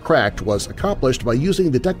author cracked was accomplished by using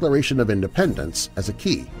the Declaration of Independence as a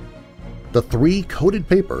key. The 3 coded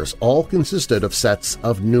papers all consisted of sets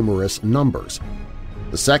of numerous numbers.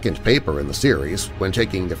 The second paper in the series, when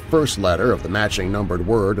taking the first letter of the matching numbered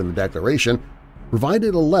word in the Declaration,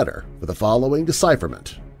 provided a letter with the following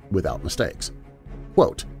decipherment, without mistakes.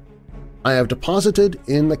 Quote, "I have deposited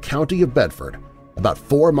in the county of Bedford about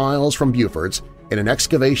 4 miles from Buford's, in an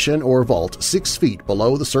excavation or vault 6 feet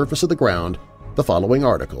below the surface of the ground, the following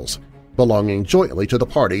articles, belonging jointly to the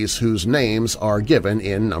parties whose names are given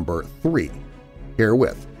in number 3.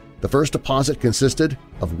 Herewith, the first deposit consisted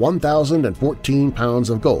of 1,014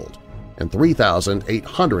 pounds of gold and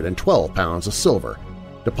 3,812 pounds of silver,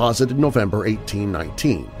 deposited November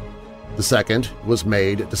 1819. The second was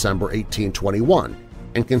made December 1821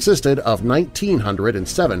 and consisted of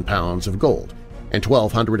 1,907 pounds of gold and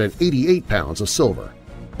 1,288 pounds of silver,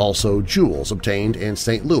 also jewels obtained in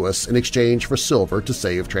St. Louis in exchange for silver to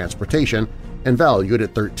save transportation and valued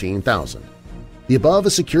at $13,000. The above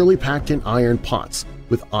is securely packed in iron pots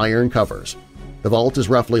with iron covers. The vault is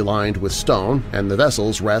roughly lined with stone, and the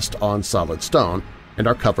vessels rest on solid stone and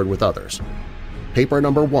are covered with others. Paper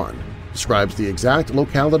number 1 describes the exact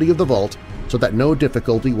locality of the vault so that no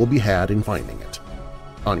difficulty will be had in finding it."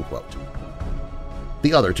 Unquote.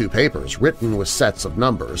 The other 2 papers, written with sets of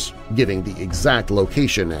numbers, giving the exact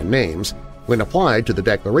location and names, when applied to the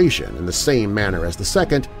declaration in the same manner as the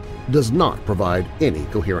second, does not provide any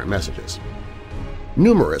coherent messages.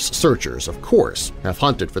 Numerous searchers, of course, have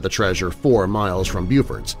hunted for the treasure 4 miles from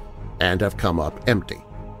Buford's and have come up empty.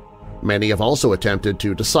 Many have also attempted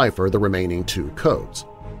to decipher the remaining 2 codes.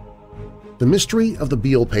 The mystery of the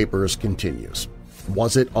Beale papers continues.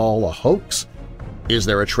 Was it all a hoax? Is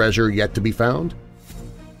there a treasure yet to be found?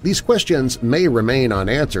 These questions may remain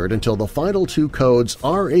unanswered until the final 2 codes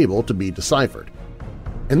are able to be deciphered.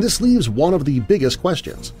 And this leaves one of the biggest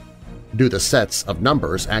questions. Do the sets of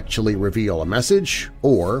numbers actually reveal a message,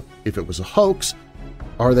 or, if it was a hoax,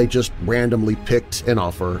 are they just randomly picked and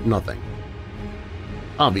offer nothing?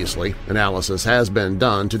 Obviously, analysis has been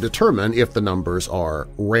done to determine if the numbers are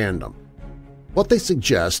random. What they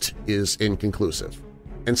suggest is inconclusive,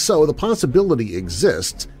 and so the possibility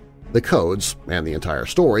exists the codes and the entire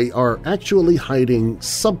story are actually hiding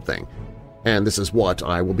something, and this is what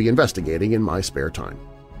I will be investigating in my spare time.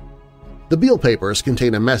 The Beale papers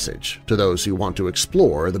contain a message to those who want to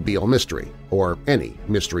explore the Beale mystery, or any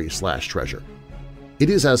mystery/treasure. It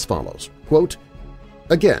is as follows, quote,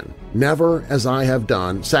 "Again, never, as I have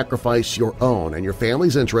done, sacrifice your own and your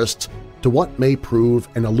family's interests to what may prove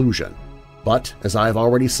an illusion. But, as I have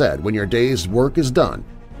already said, when your day's work is done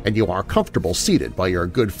and you are comfortable seated by your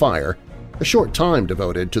good fire, a short time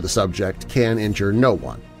devoted to the subject can injure no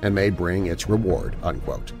one and may bring its reward."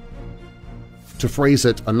 Unquote. To phrase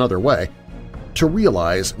it another way, to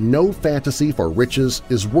realize no fantasy for riches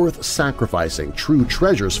is worth sacrificing true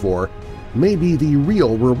treasures for may be the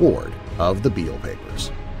real reward of the Beale papers.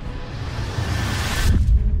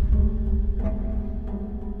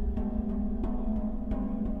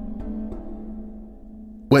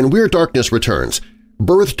 When Weird Darkness returns,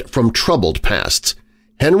 birthed from troubled pasts,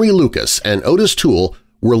 Henry Lucas and Ottis Toole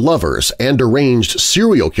were lovers and deranged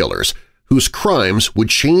serial killers whose crimes would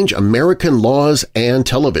change American laws and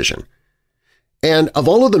television. And of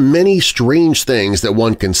all of the many strange things that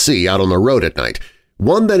one can see out on the road at night,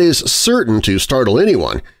 one that is certain to startle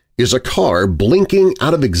anyone is a car blinking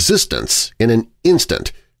out of existence in an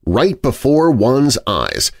instant right before one's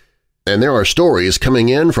eyes. And there are stories coming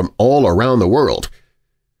in from all around the world.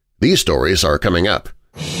 These stories are coming up.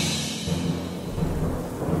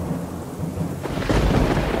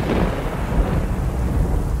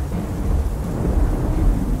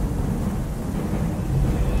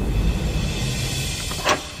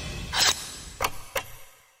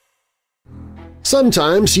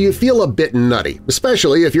 Sometimes you feel a bit nutty,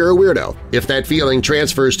 especially if you're a weirdo. If that feeling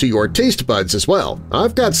transfers to your taste buds as well,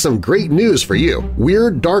 I've got some great news for you.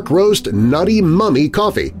 Weird Dark Roast Nutty Mummy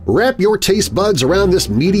Coffee. Wrap your taste buds around this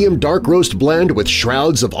medium dark roast blend with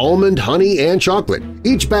shrouds of almond, honey, and chocolate.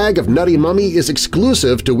 Each bag of Nutty Mummy is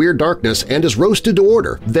exclusive to Weird Darkness and is roasted to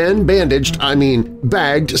order, then bagged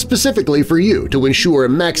specifically for you to ensure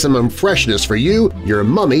maximum freshness for you, your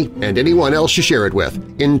mummy, and anyone else you share it with.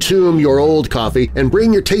 Entomb your old coffee and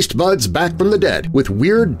bring your taste buds back from the dead with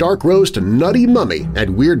Weird Dark Roast Nutty Mummy at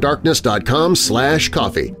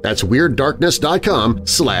WeirdDarkness.com/coffee. That's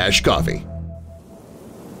WeirdDarkness.com/coffee.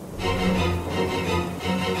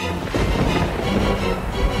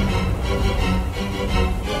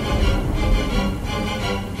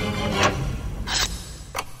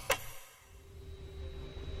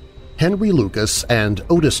 Henry Lucas and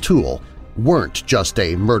Ottis Toole weren't just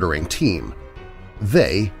a murdering team.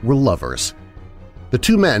 They were lovers. The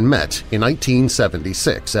 2 men met in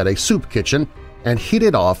 1976 at a soup kitchen and hit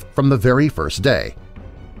it off from the very first day.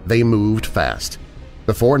 They moved fast.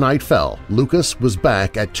 Before night fell, Lucas was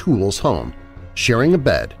back at Toole's home, sharing a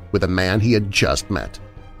bed with a man he had just met.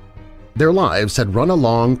 Their lives had run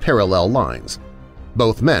along parallel lines.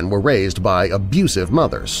 Both men were raised by abusive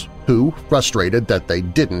mothers who, frustrated that they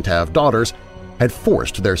didn't have daughters, had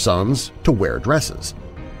forced their sons to wear dresses.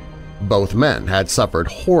 Both men had suffered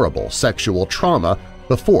horrible sexual trauma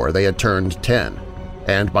before they had turned 10,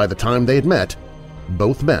 and by the time they had met,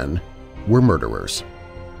 both men were murderers.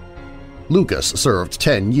 Lucas served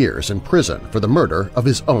 10 years in prison for the murder of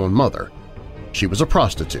his own mother. She was a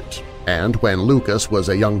prostitute, and when Lucas was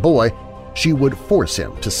a young boy, she would force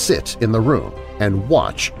him to sit in the room and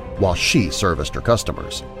watch while she serviced her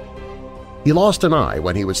customers. He lost an eye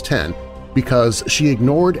when he was 10 because she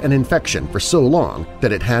ignored an infection for so long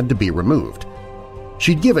that it had to be removed.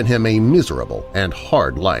 She'd given him a miserable and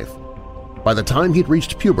hard life. By the time he'd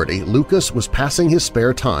reached puberty, Lucas was passing his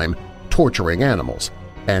spare time torturing animals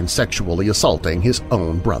and sexually assaulting his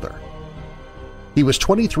own brother. He was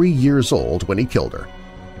 23 years old when he killed her.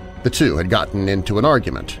 The two had gotten into an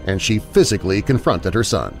argument, and she physically confronted her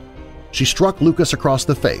son. She struck Lucas across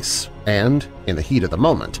the face, and, in the heat of the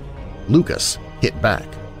moment, Lucas hit back.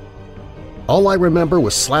 "All I remember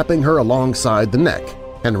was slapping her alongside the neck,"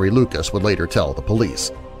 Henry Lucas would later tell the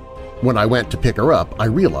police. "When I went to pick her up, I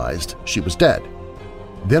realized she was dead.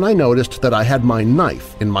 Then I noticed that I had my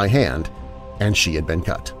knife in my hand, and she had been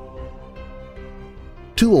cut."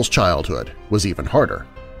 Toole's childhood was even harder.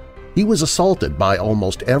 He was assaulted by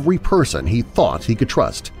almost every person he thought he could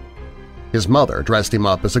trust. His mother dressed him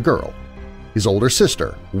up as a girl. His older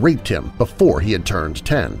sister raped him before he had turned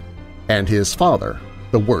 10, and his father,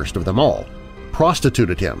 the worst of them all,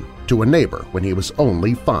 prostituted him to a neighbor when he was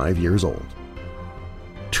only 5 years old.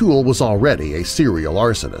 Toole was already a serial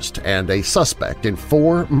arsonist and a suspect in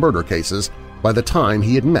 4 murder cases by the time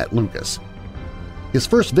he had met Lucas. His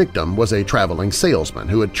first victim was a traveling salesman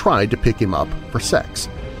who had tried to pick him up for sex.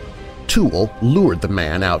 Toole lured the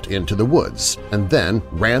man out into the woods and then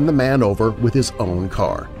ran the man over with his own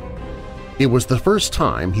car. It was the first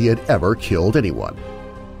time he had ever killed anyone,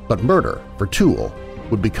 but murder for Toole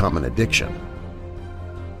would become an addiction.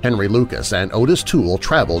 Henry Lucas and Ottis Toole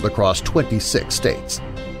traveled across 26 states,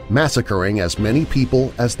 massacring as many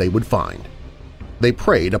people as they would find. They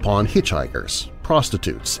preyed upon hitchhikers,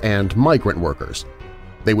 prostitutes, and migrant workers.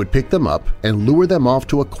 They would pick them up and lure them off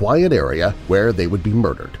to a quiet area where they would be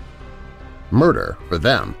murdered. Murder, for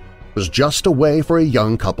them, was just a way for a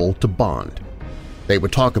young couple to bond. They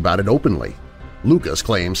would talk about it openly. Lucas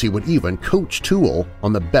claims he would even coach Toole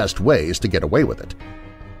on the best ways to get away with it.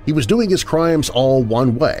 "He was doing his crimes all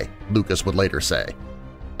one way," Lucas would later say.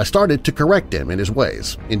 "I started to correct him in his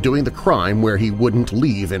ways, in doing the crime where he wouldn't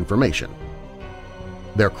leave information."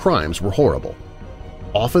 Their crimes were horrible.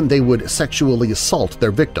 Often they would sexually assault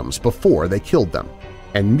their victims before they killed them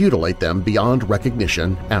and mutilate them beyond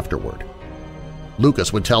recognition afterward.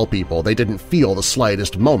 Lucas would tell people they didn't feel the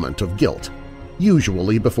slightest moment of guilt,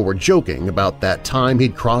 usually before joking about that time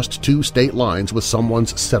he'd crossed 2 state lines with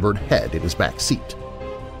someone's severed head in his back seat.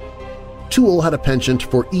 Toole had a penchant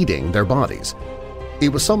for eating their bodies.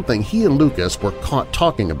 It was something he and Lucas were caught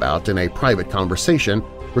talking about in a private conversation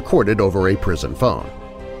recorded over a prison phone.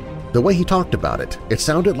 The way he talked about it, it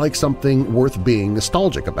sounded like something worth being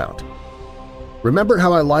nostalgic about. "Remember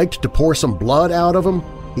how I liked to pour some blood out of them?"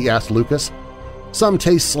 he asked Lucas. "Some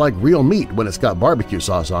tastes like real meat when it's got barbecue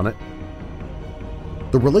sauce on it."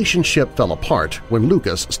 The relationship fell apart when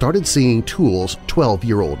Lucas started seeing Toole's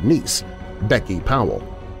 12-year-old niece, Becky Powell.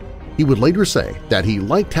 He would later say that he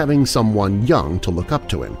liked having someone young to look up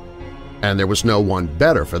to him, and there was no one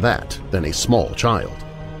better for that than a small child.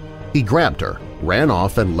 He grabbed her, ran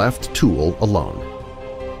off, and left Toole alone.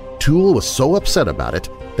 Toole was so upset about it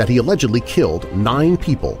that he allegedly killed 9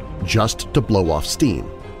 people just to blow off steam.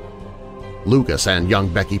 Lucas and young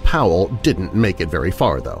Becky Powell didn't make it very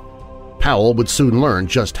far, though. Powell would soon learn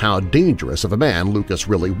just how dangerous of a man Lucas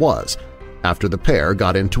really was after the pair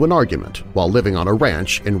got into an argument while living on a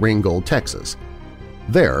ranch in Ringgold, Texas.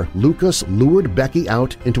 There, Lucas lured Becky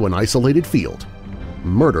out into an isolated field,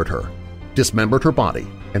 murdered her, dismembered her body,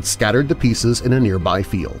 and scattered the pieces in a nearby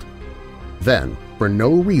field. Then, for no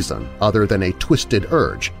reason other than a twisted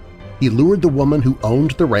urge, he lured the woman who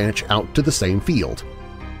owned the ranch out to the same field,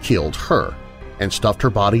 killed her, and stuffed her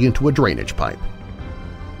body into a drainage pipe.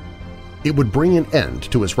 It would bring an end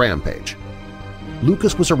to his rampage.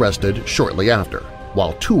 Lucas was arrested shortly after,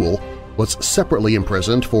 while Toole was separately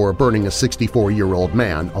imprisoned for burning a 64-year-old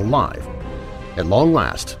man alive. At long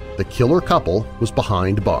last, the killer couple was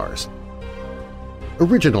behind bars.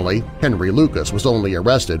 Originally, Henry Lucas was only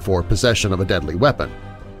arrested for possession of a deadly weapon,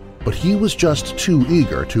 but he was just too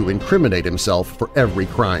eager to incriminate himself for every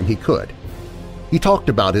crime he could. He talked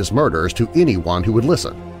about his murders to anyone who would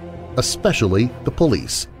listen, especially the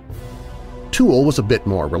police. Toole was a bit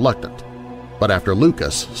more reluctant. But after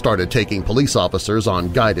Lucas started taking police officers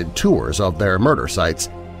on guided tours of their murder sites,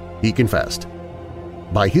 he confessed.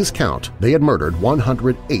 By his count, they had murdered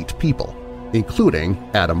 108 people, including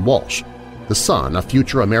Adam Walsh, the son of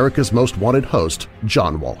future America's Most Wanted host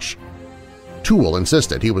John Walsh. Toole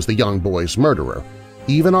insisted he was the young boy's murderer,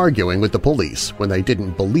 even arguing with the police when they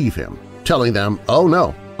didn't believe him, telling them, "Oh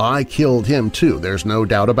no, I killed him too, there's no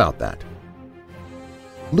doubt about that."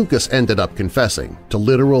 Lucas ended up confessing to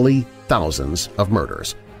literally thousands of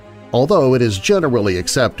murders, although it is generally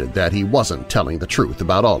accepted that he wasn't telling the truth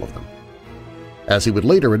about all of them. As he would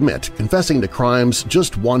later admit, confessing to crimes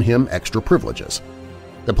just won him extra privileges.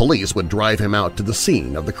 The police would drive him out to the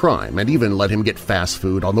scene of the crime and even let him get fast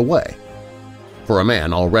food on the way. For a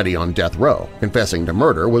man already on death row, confessing to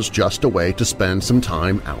murder was just a way to spend some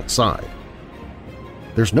time outside.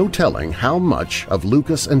 There's no telling how much of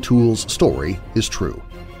Lucas and Toole's story is true.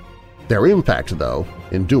 Their impact, though,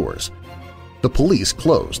 endures. The police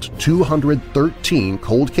closed 213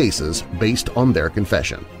 cold cases based on their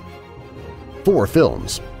confession. 4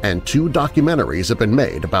 films and 2 documentaries have been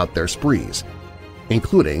made about their sprees,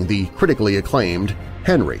 including the critically acclaimed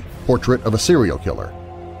Henry, Portrait of a Serial Killer,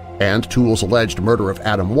 and Toole's alleged murder of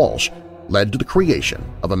Adam Walsh led to the creation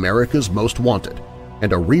of America's Most Wanted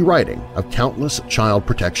and a rewriting of countless child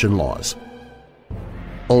protection laws.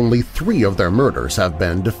 Only 3 of their murders have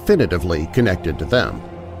been definitively connected to them,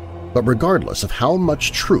 but regardless of how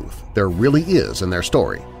much truth there really is in their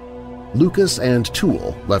story, Lucas and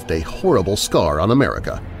Toole left a horrible scar on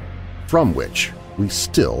America, from which we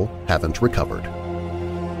still haven't recovered.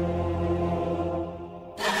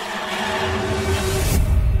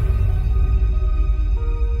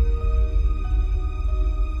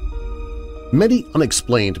 Many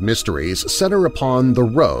unexplained mysteries center upon the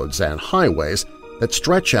roads and highways that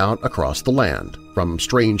stretch out across the land, from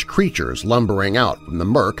strange creatures lumbering out from the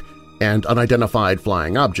murk and unidentified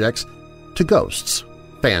flying objects to ghosts,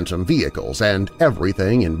 phantom vehicles, and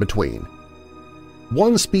everything in between.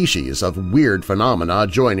 One species of weird phenomena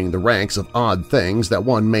joining the ranks of odd things that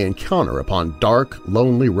one may encounter upon dark,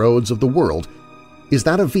 lonely roads of the world is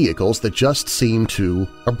that of vehicles that just seem to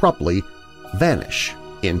abruptly vanish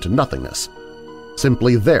into nothingness,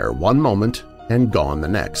 simply there one moment and gone the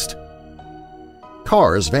next.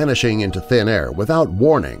 Cars vanishing into thin air without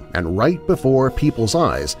warning and right before people's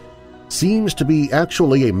eyes seems to be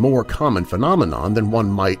actually a more common phenomenon than one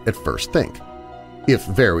might at first think, if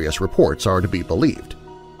various reports are to be believed.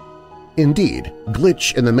 Indeed,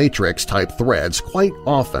 glitch in the Matrix-type threads quite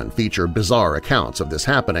often feature bizarre accounts of this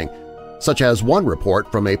happening, such as one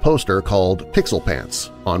report from a poster called Pixel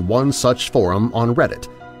Pants on one such forum on Reddit,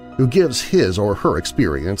 who gives his or her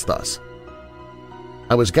experience thus.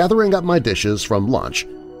 I was gathering up my dishes from lunch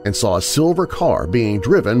and saw a silver car being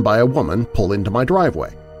driven by a woman pull into my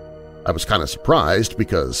driveway. I was kind of surprised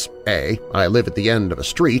because A, I live at the end of a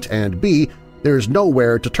street, and B, there's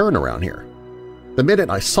nowhere to turn around here. The minute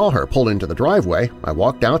I saw her pull into the driveway, I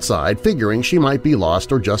walked outside figuring she might be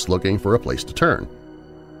lost or just looking for a place to turn.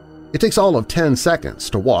 It takes all of 10 seconds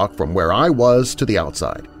to walk from where I was to the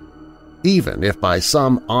outside. Even if by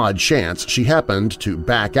some odd chance she happened to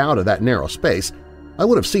back out of that narrow space, I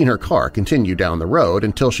would have seen her car continue down the road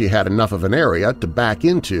until she had enough of an area to back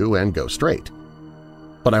into and go straight.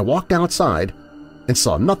 But I walked outside and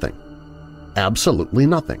saw nothing. Absolutely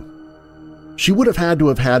nothing. She would have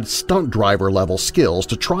had stunt driver-level skills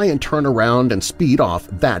to try and turn around and speed off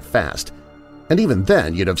that fast, and even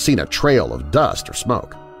then you'd have seen a trail of dust or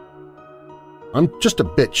smoke. I'm just a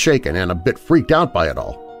bit shaken and a bit freaked out by it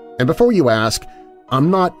all, and before you ask,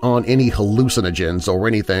 I'm not on any hallucinogens or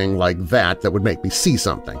anything like that would make me see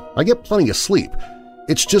something. I get plenty of sleep.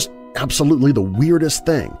 It's just absolutely the weirdest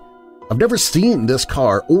thing. I've never seen this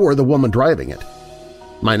car or the woman driving it.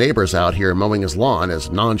 My neighbor's out here mowing his lawn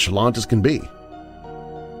as nonchalant as can be.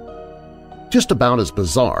 Just about as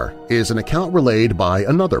bizarre is an account relayed by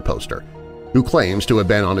another poster who claims to have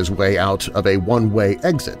been on his way out of a one-way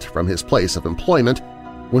exit from his place of employment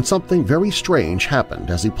when something very strange happened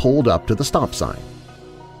as he pulled up to the stop sign.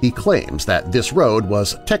 He claims that this road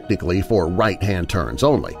was technically for right-hand turns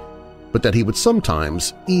only, but that he would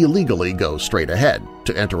sometimes illegally go straight ahead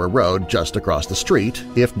to enter a road just across the street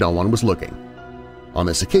if no one was looking. On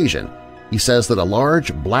this occasion, he says that a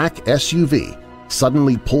large black SUV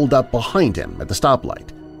suddenly pulled up behind him at the stoplight,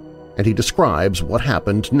 and he describes what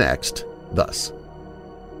happened next thus.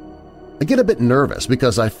 I get a bit nervous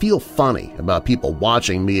because I feel funny about people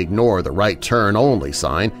watching me ignore the right turn only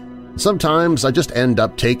sign. Sometimes I just end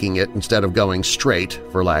up taking it instead of going straight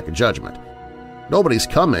for lack of judgment. Nobody's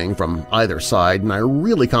coming from either side, and I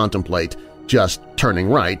really contemplate just turning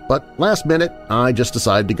right, but last minute I just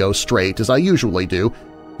decided to go straight as I usually do,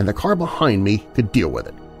 and the car behind me could deal with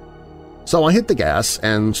it. So I hit the gas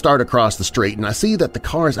and start across the street, and I see that the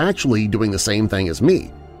car is actually doing the same thing as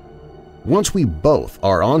me. Once we both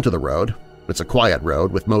are onto the road — it's a quiet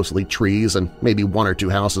road with mostly trees and maybe one or two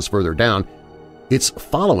houses further down — it's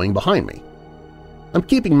following behind me. I'm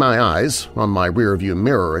keeping my eyes on my rearview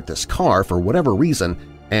mirror at this car for whatever reason,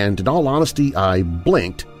 and in all honesty I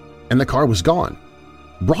blinked and the car was gone.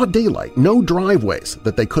 Broad daylight, no driveways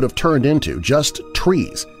that they could have turned into, just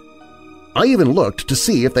trees. I even looked to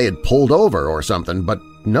see if they had pulled over or something, but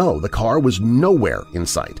no, the car was nowhere in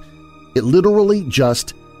sight. It literally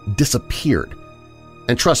just disappeared.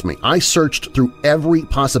 And trust me, I searched through every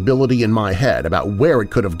possibility in my head about where it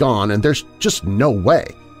could have gone, and there's just no way.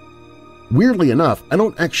 Weirdly enough, I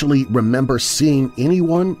don't actually remember seeing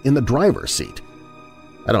anyone in the driver's seat.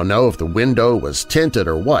 I don't know if the window was tinted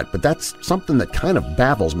or what, but that's something that kind of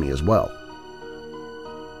baffles me as well.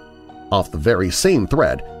 Off the very same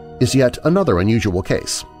thread is yet another unusual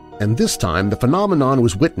case, and this time the phenomenon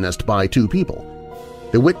was witnessed by two people.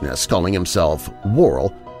 The witness, calling himself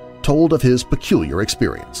Worrell, told of his peculiar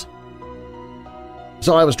experience.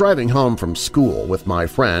 So I was driving home from school with my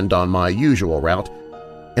friend on my usual route,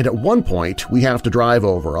 and at one point we have to drive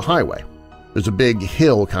over a highway. There's a big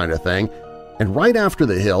hill kind of thing, and right after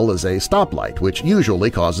the hill is a stoplight, which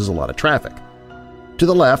usually causes a lot of traffic. To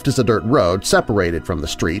the left is a dirt road separated from the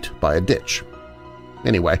street by a ditch.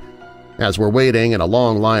 Anyway, as we're waiting in a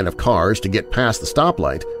long line of cars to get past the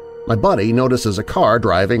stoplight, my buddy notices a car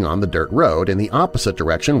driving on the dirt road in the opposite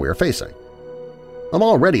direction we're facing. I'm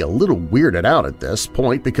already a little weirded out at this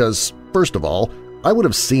point because, first of all, I would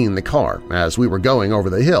have seen the car as we were going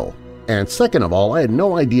over the hill, and second of all, I had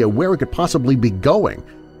no idea where it could possibly be going,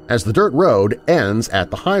 as the dirt road ends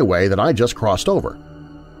at the highway that I just crossed over.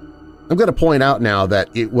 I'm going to point out now that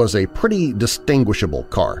it was a pretty distinguishable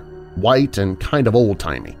car, white and kind of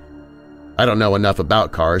old-timey. I don't know enough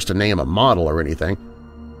about cars to name a model or anything.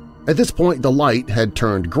 At this point, the light had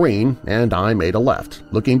turned green and I made a left,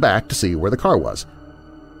 looking back to see where the car was.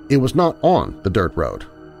 It was not on the dirt road,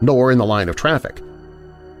 nor in the line of traffic.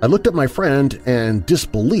 I looked at my friend in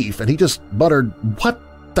disbelief and he just muttered, "What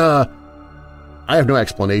the?" I have no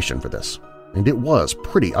explanation for this, and it was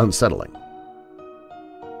pretty unsettling.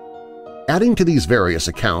 Adding to these various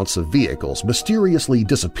accounts of vehicles mysteriously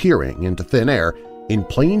disappearing into thin air in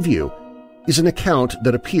plain view is an account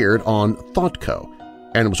that appeared on ThoughtCo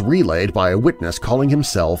and was relayed by a witness calling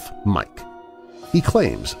himself Mike. He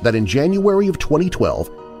claims that in January of 2012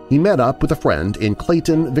 he met up with a friend in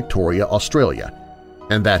Clayton, Victoria, Australia,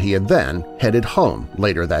 and that he had then headed home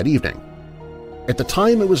later that evening. At the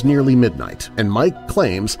time it was nearly midnight, and Mike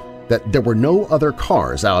claims that there were no other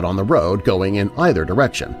cars out on the road going in either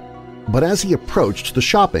direction. But as he approached the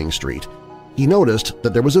shopping street, he noticed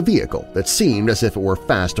that there was a vehicle that seemed as if it were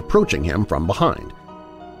fast approaching him from behind.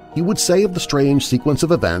 He would say of the strange sequence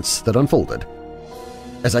of events that unfolded.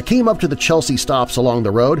 "As I came up to the Chelsea stops along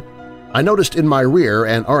the road, I noticed in my rear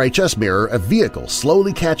and RHS mirror a vehicle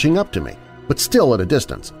slowly catching up to me, but still at a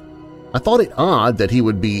distance. I thought it odd that he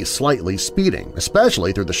would be slightly speeding,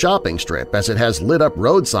 especially through the shopping strip as it has lit-up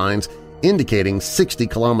road signs indicating 60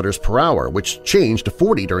 kilometers per hour, which changed to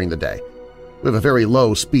 40 during the day. We have a very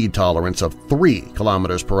low speed tolerance of 3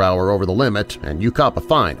 kilometers per hour over the limit, and you cop a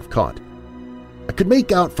fine if caught. I could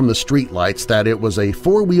make out from the streetlights that it was a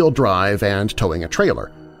four-wheel drive and towing a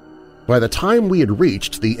trailer. By the time we had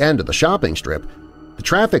reached the end of the shopping strip, the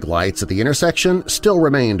traffic lights at the intersection still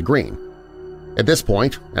remained green. At this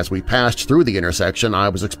point, as we passed through the intersection, I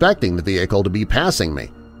was expecting the vehicle to be passing me.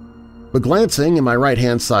 But glancing in my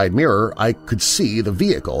right-hand side mirror, I could see the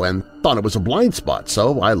vehicle and thought it was a blind spot,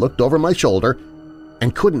 so I looked over my shoulder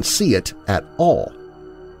and couldn't see it at all.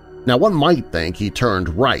 Now, one might think he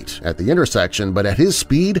turned right at the intersection, but at his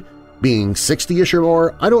speed, being 60-ish or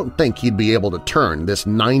more, I don't think he'd be able to turn this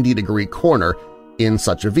 90-degree corner in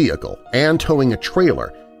such a vehicle and towing a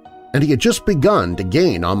trailer, and he had just begun to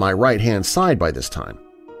gain on my right-hand side by this time.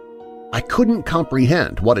 I couldn't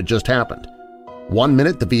comprehend what had just happened. 1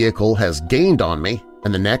 minute the vehicle has gained on me,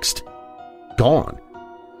 and the next, gone.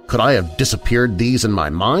 Could I have disappeared these in my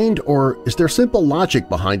mind, or is there simple logic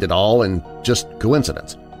behind it all and just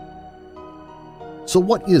coincidence? So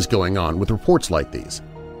what is going on with reports like these?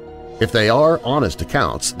 If they are honest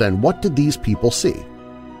accounts, then what did these people see?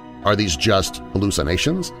 Are these just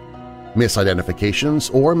hallucinations,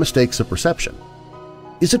 misidentifications, or mistakes of perception?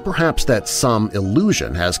 Is it perhaps that some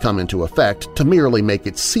illusion has come into effect to merely make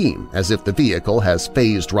it seem as if the vehicle has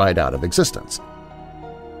phased right out of existence?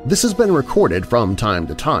 This has been recorded from time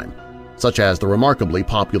to time, such as the remarkably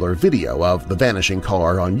popular video of the vanishing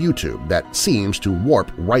car on YouTube that seems to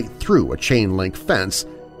warp right through a chain-link fence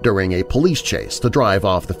during a police chase to drive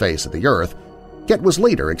off the face of the earth, yet was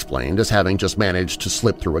later explained as having just managed to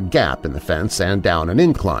slip through a gap in the fence and down an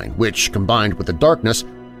incline, which, combined with the darkness,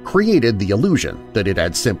 created the illusion that it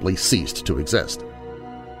had simply ceased to exist.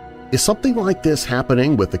 Is something like this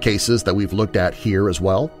happening with the cases that we've looked at here as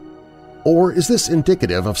well? Or is this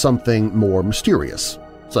indicative of something more mysterious,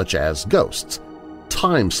 such as ghosts,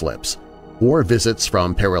 time slips, or visits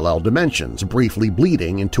from parallel dimensions briefly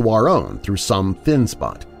bleeding into our own through some thin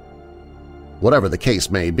spot? Whatever the case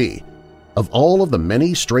may be, of all of the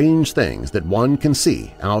many strange things that one can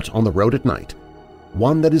see out on the road at night,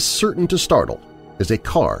 one that is certain to startle is a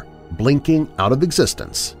car blinking out of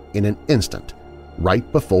existence in an instant right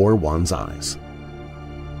before one's eyes.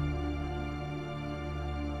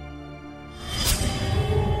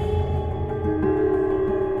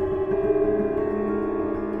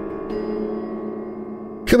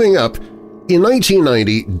 Coming up, in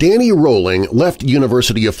 1990, Danny Rolling left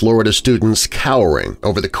University of Florida students cowering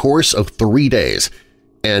over the course of 3 days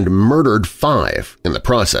and murdered 5 in the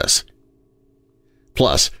process.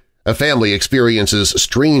 Plus, a family experiences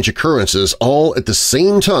strange occurrences all at the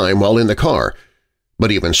same time while in the car,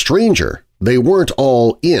 but even stranger, they weren't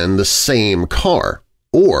all in the same car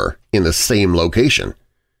or in the same location.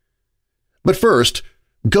 But first,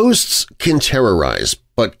 ghosts can terrorize,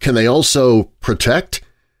 but can they also protect?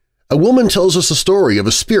 A woman tells us a story of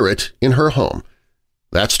a spirit in her home.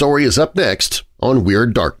 That story is up next on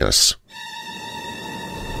Weird Darkness.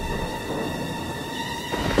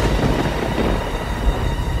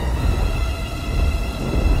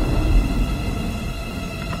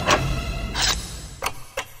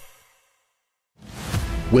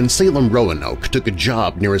 When Salem Roanoke took a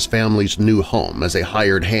job near his family's new home as a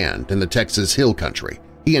hired hand in the Texas Hill Country,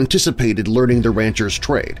 he anticipated learning the rancher's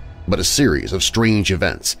trade, but a series of strange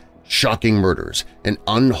events, shocking murders, and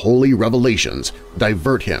unholy revelations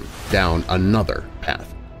divert him down another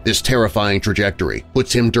path. This terrifying trajectory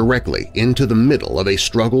puts him directly into the middle of a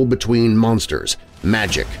struggle between monsters,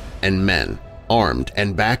 magic, and men. Armed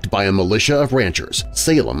and backed by a militia of ranchers,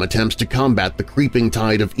 Salem attempts to combat the creeping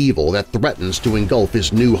tide of evil that threatens to engulf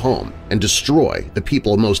his new home and destroy the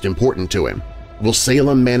people most important to him. Will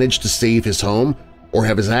Salem manage to save his home, or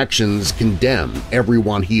have his actions condemn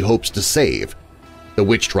everyone he hopes to save? The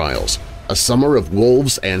Witch Trials, A Summer of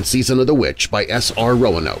Wolves and Season of the Witch by S.R.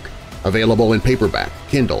 Roanoke, available in paperback,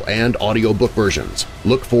 Kindle, and audiobook versions.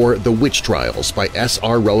 Look for The Witch Trials by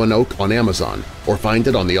S.R. Roanoke on Amazon or find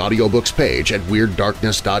it on the audiobooks page at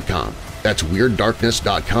WeirdDarkness.com. That's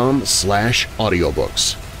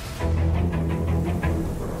WeirdDarkness.com/audiobooks.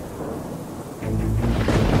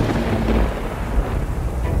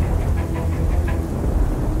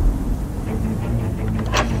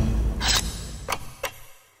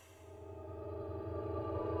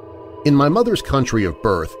 In my mother's country of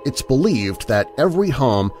birth, it's believed that every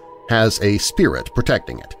home has a spirit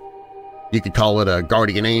protecting it. You could call it a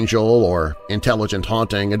guardian angel or intelligent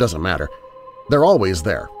haunting, it doesn't matter. They're always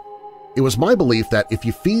there. It was my belief that if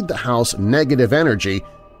you feed the house negative energy,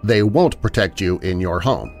 they won't protect you in your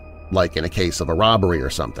home, like in a case of a robbery or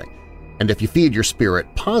something. And if you feed your spirit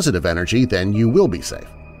positive energy, then you will be safe.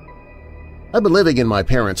 I've been living in my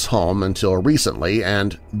parents' home until recently,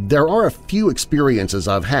 and there are a few experiences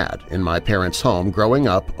I've had in my parents' home growing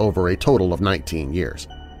up over a total of 19 years.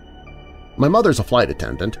 My mother's a flight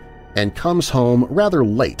attendant and comes home rather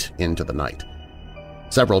late into the night.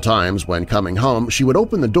 Several times when coming home, she would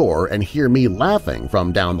open the door and hear me laughing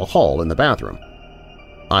from down the hall in the bathroom.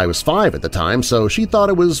 I was 5 at the time, so she thought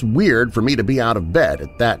it was weird for me to be out of bed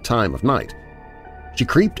at that time of night. She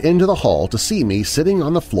creeped into the hall to see me sitting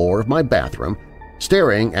on the floor of my bathroom,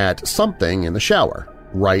 staring at something in the shower,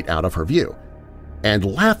 right out of her view, and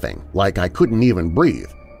laughing like I couldn't even breathe.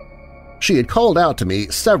 She had called out to me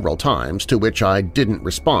several times, to which I didn't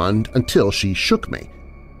respond until she shook me.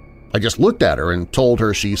 I just looked at her and told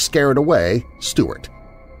her she scared away Stewart.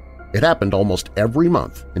 It happened almost every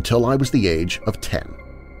month until I was the age of 10.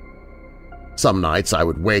 Some nights I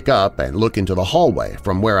would wake up and look into the hallway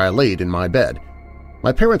from where I laid in my bed.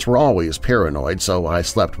 My parents were always paranoid, so I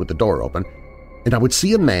slept with the door open, and I would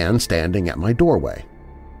see a man standing at my doorway.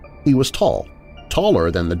 He was tall, taller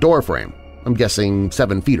than the doorframe, I'm guessing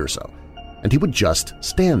 7 feet or so, and he would just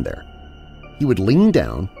stand there. He would lean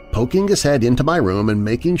down, poking his head into my room and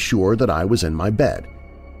making sure that I was in my bed.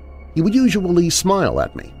 He would usually smile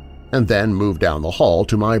at me, and then move down the hall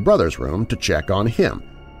to my brother's room to check on him,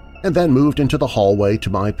 and then moved into the hallway to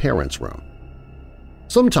my parents' room.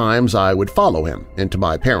 Sometimes I would follow him into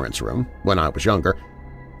my parents' room when I was younger,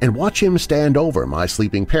 and watch him stand over my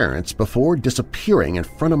sleeping parents before disappearing in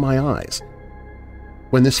front of my eyes.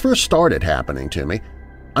 When this first started happening to me,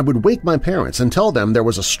 I would wake my parents and tell them there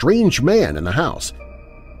was a strange man in the house.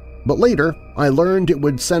 But later, I learned it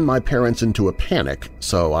would send my parents into a panic,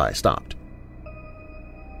 so I stopped.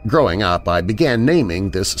 Growing up, I began naming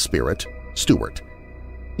this spirit Stewart.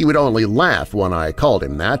 He would only laugh when I called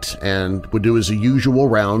him that and would do his usual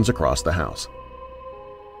rounds across the house.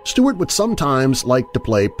 Stewart would sometimes like to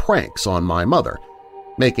play pranks on my mother,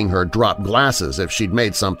 making her drop glasses if she'd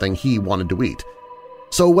made something he wanted to eat.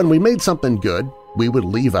 So when we made something good, we would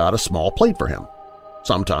leave out a small plate for him.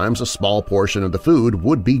 Sometimes a small portion of the food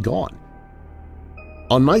would be gone.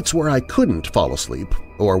 On nights where I couldn't fall asleep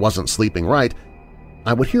or wasn't sleeping right,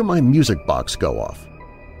 I would hear my music box go off.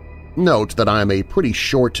 Note that I'm a pretty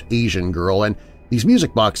short Asian girl and these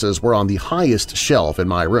music boxes were on the highest shelf in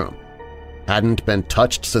my room. Hadn't been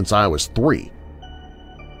touched since I was 3.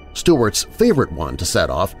 Stewart's favorite one to set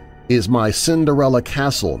off is my Cinderella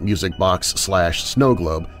Castle music box / snow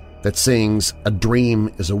globe that sings "A dream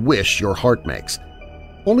is a wish your heart makes,"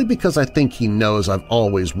 only because I think he knows I've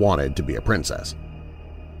always wanted to be a princess.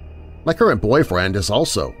 My current boyfriend is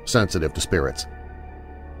also sensitive to spirits.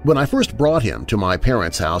 When I first brought him to my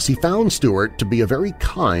parents' house, he found Stewart to be a very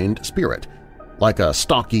kind spirit, like a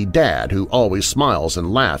stocky dad who always smiles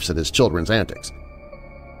and laughs at his children's antics.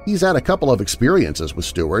 He's had a couple of experiences with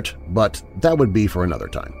Stewart, but that would be for another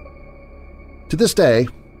time. To this day,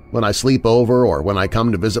 when I sleep over or when I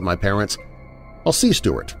come to visit my parents, I'll see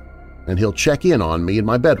Stewart, and he'll check in on me in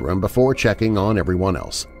my bedroom before checking on everyone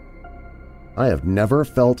else. I have never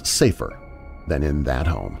felt safer than in that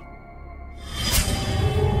home.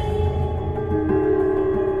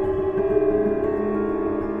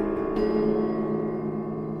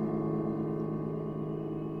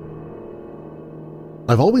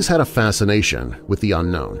 I've always had a fascination with the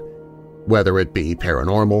unknown, whether it be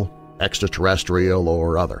paranormal, extraterrestrial,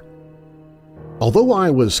 or other. Although I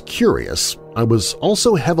was curious, I was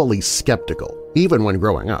also heavily skeptical, even when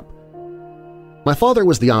growing up. My father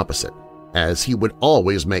was the opposite, as he would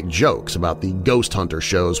always make jokes about the ghost hunter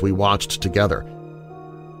shows we watched together.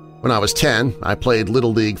 When I was 10, I played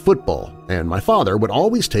Little League football, and my father would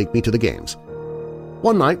always take me to the games.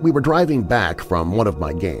 One night we were driving back from one of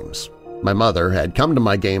my games. My mother had come to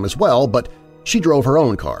my game as well, but she drove her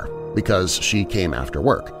own car because she came after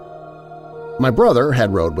work. My brother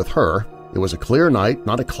had rode with her. It was a clear night,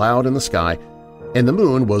 not a cloud in the sky, and the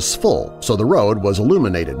moon was full, so the road was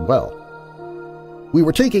illuminated well. We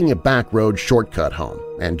were taking a back road shortcut home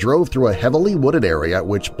and drove through a heavily wooded area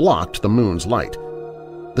which blocked the moon's light.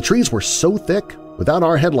 The trees were so thick, without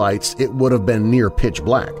our headlights it would have been near pitch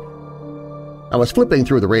black. I was flipping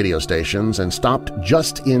through the radio stations and stopped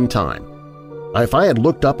just in time. If I had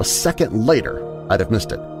looked up a second later, I'd have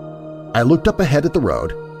missed it. I looked up ahead at the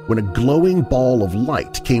road when a glowing ball of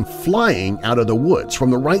light came flying out of the woods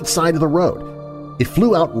from the right side of the road. It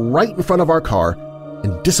flew out right in front of our car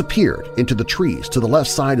and disappeared into the trees to the left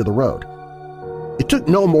side of the road. It took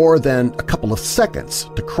no more than a couple of seconds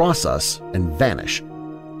to cross us and vanish.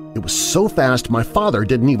 It was so fast my father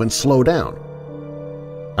didn't even slow down.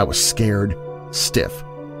 I was scared stiff.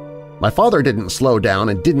 My father didn't slow down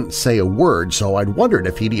and didn't say a word, so I'd wondered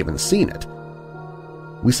if he'd even seen it.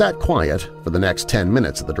 We sat quiet for the next 10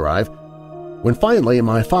 minutes of the drive, when finally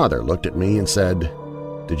my father looked at me and said,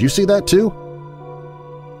 "Did you see that too?"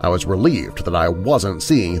 I was relieved that I wasn't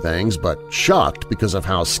seeing things, but shocked because of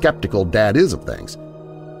how skeptical Dad is of things.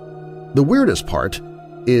 The weirdest part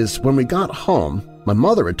is when we got home, my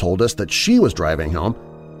mother had told us that she was driving home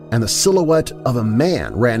and the silhouette of a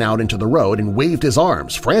man ran out into the road and waved his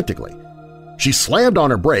arms frantically. She slammed on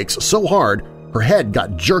her brakes so hard her head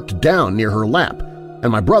got jerked down near her lap,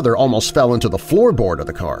 and my brother almost fell into the floorboard of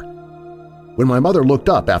the car. When my mother looked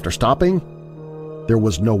up after stopping, there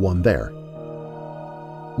was no one there.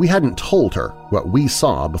 We hadn't told her what we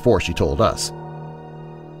saw before she told us.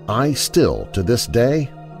 I still, to this day,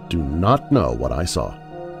 do not know what I saw.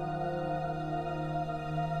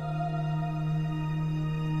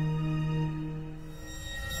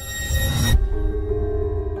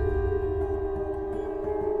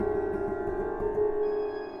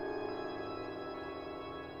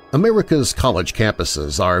 America's college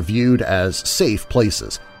campuses are viewed as safe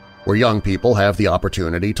places where young people have the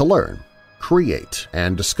opportunity to learn, create,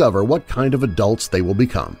 and discover what kind of adults they will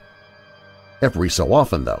become. Every so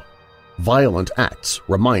often, though, violent acts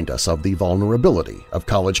remind us of the vulnerability of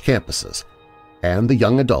college campuses and the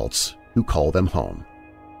young adults who call them home.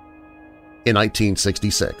 In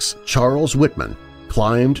 1966, Charles Whitman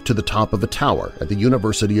climbed to the top of a tower at the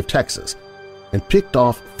University of Texas and picked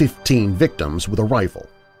off 15 victims with a rifle.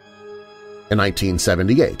 In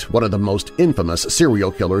 1978, one of the most infamous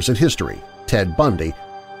serial killers in history, Ted Bundy,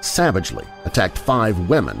 savagely attacked 5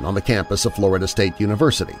 women on the campus of Florida State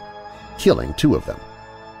University, killing 2 of them.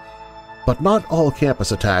 But not all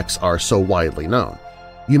campus attacks are so widely known.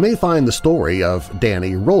 You may find the story of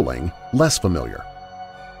Danny Rolling less familiar.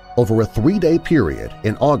 Over a 3-day period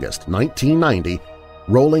in August 1990,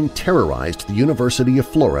 Rolling terrorized the University of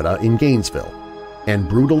Florida in Gainesville and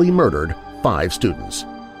brutally murdered 5 students.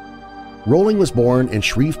 Rolling was born in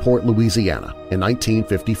Shreveport, Louisiana in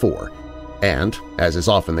 1954 and, as is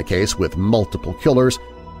often the case with multiple killers,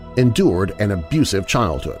 endured an abusive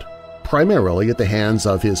childhood, primarily at the hands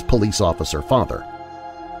of his police officer father.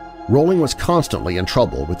 Rolling was constantly in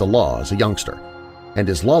trouble with the law as a youngster, and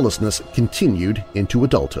his lawlessness continued into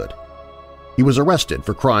adulthood. He was arrested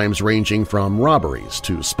for crimes ranging from robberies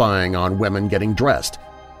to spying on women getting dressed.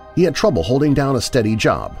 He had trouble holding down a steady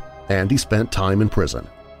job, and he spent time in prison.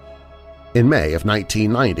 In May of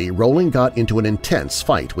 1990, Rolling got into an intense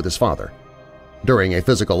fight with his father. During a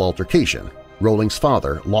physical altercation, Rolling's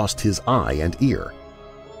father lost his eye and ear.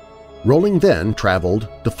 Rolling then traveled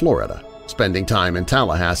to Florida, spending time in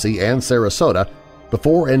Tallahassee and Sarasota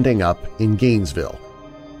before ending up in Gainesville,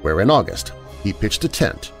 where in August he pitched a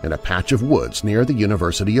tent in a patch of woods near the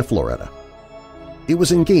University of Florida. It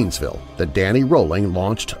was in Gainesville that Danny Rolling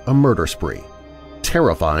launched a murder spree,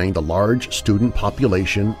 terrifying the large student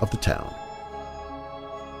population of the town.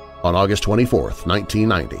 On August 24,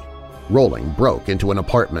 1990, Rolling broke into an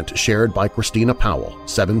apartment shared by Christina Powell,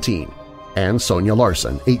 17, and Sonia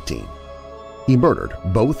Larson, 18. He murdered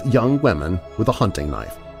both young women with a hunting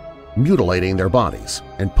knife, mutilating their bodies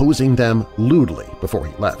and posing them lewdly before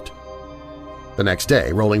he left. The next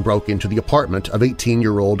day, Rolling broke into the apartment of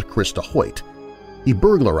 18-year-old Krista Hoyt. He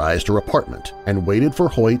burglarized her apartment and waited for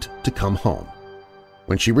Hoyt to come home.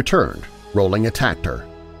 When she returned, Rolling attacked her,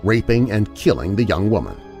 raping and killing the young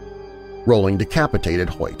woman. Rolling decapitated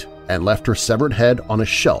Hoyt and left her severed head on a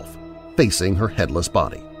shelf facing her headless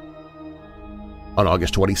body. On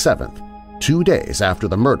August 27th, 2 days after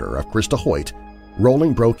the murder of Krista Hoyt,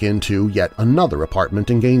 Rolling broke into yet another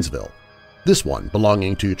apartment in Gainesville, this one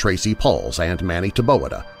belonging to Tracy Pauls and Manny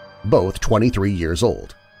Taboada, both 23 years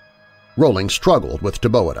old. Rolling struggled with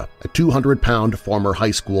Taboada, a 200-pound former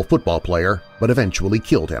high school football player, but eventually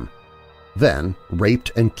killed him, then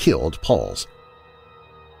raped and killed Pauls.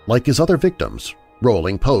 Like his other victims,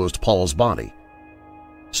 Rolling posed Paul's body.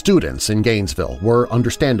 Students in Gainesville were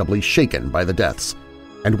understandably shaken by the deaths,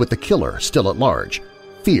 and with the killer still at large,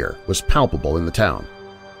 fear was palpable in the town.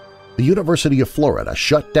 The University of Florida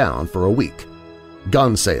shut down for a week.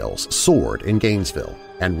 Gun sales soared in Gainesville,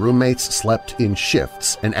 and roommates slept in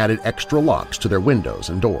shifts and added extra locks to their windows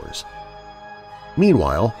and doors.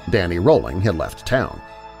 Meanwhile, Danny Rolling had left town.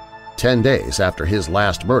 10 days after his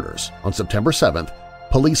last murders, on September 7th,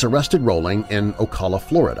 police arrested Rolling in Ocala,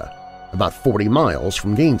 Florida, about 40 miles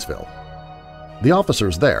from Gainesville. The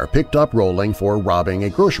officers there picked up Rolling for robbing a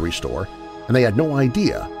grocery store, and they had no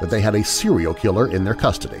idea that they had a serial killer in their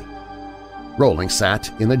custody. Rolling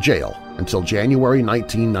sat in the jail until January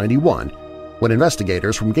 1991, when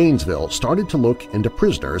investigators from Gainesville started to look into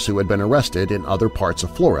prisoners who had been arrested in other parts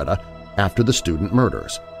of Florida after the student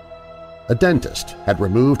murders. A dentist had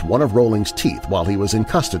removed one of Rolling's teeth while he was in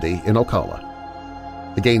custody in Ocala.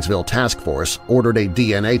 The Gainesville Task Force ordered a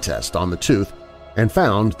DNA test on the tooth and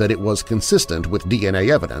found that it was consistent with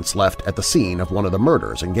DNA evidence left at the scene of one of the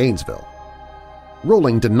murders in Gainesville.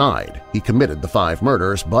 Rolling denied he committed the 5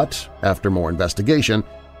 murders, but after more investigation,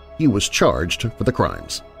 he was charged for the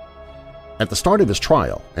crimes. At the start of his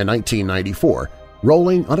trial in 1994,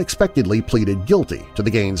 Rolling unexpectedly pleaded guilty to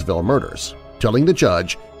the Gainesville murders, telling the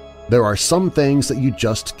judge, "There are some things that you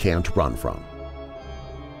just can't run from."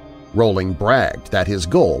 Rolling bragged that his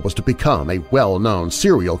goal was to become a well-known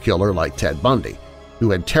serial killer like Ted Bundy,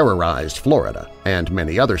 who had terrorized Florida and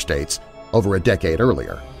many other states over a decade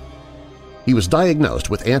earlier. He was diagnosed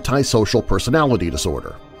with antisocial personality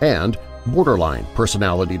disorder and borderline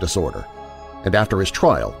personality disorder, and after his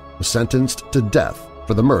trial was sentenced to death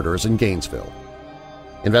for the murders in Gainesville.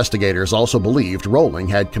 Investigators also believed Rolling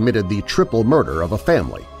had committed the triple murder of a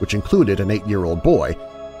family, which included an 8-year-old boy,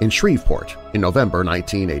 in Shreveport in November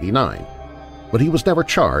 1989, but he was never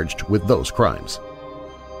charged with those crimes.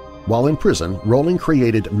 While in prison, Rolling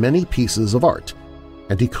created many pieces of art,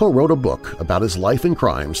 and he co-wrote a book about his life and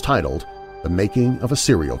crimes titled The Making of a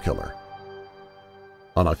Serial Killer.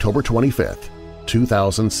 On October 25,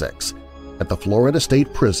 2006, at the Florida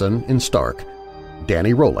State Prison in Stark,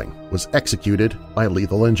 Danny Rolling was executed by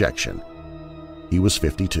lethal injection. He was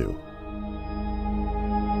 52.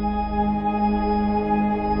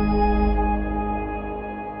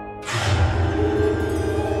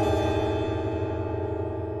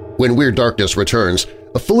 When Weird Darkness returns,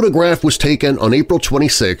 a photograph was taken on April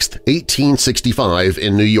 26, 1865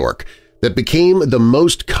 in New York that became the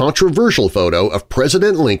most controversial photo of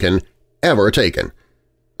President Lincoln ever taken.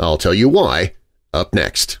 I'll tell you why up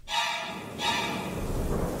next.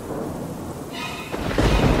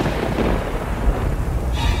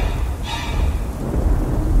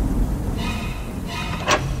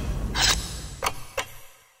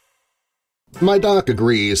 My doc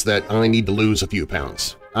agrees that I need to lose a few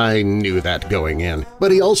pounds. I knew that going in, but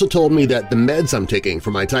he also told me that the meds I'm taking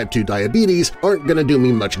for my type 2 diabetes aren't going to do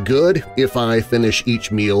me much good if I finish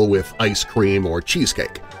each meal with ice cream or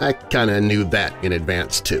cheesecake. I kinda knew that in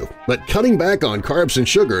advance too. But cutting back on carbs and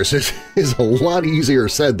sugars is a lot easier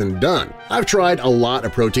said than done. I've tried a lot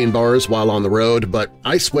of protein bars while on the road, but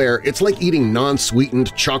I swear it's like eating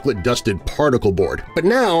non-sweetened chocolate-dusted particle board. But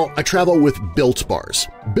now I travel with Built bars.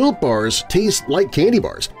 Built bars taste like candy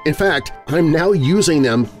bars. In fact, I'm now using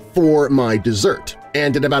them for my dessert.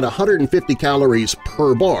 And at about 150 calories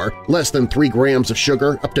per bar, less than 3 grams of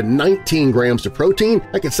sugar, up to 19 grams of protein,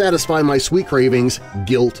 I can satisfy my sweet cravings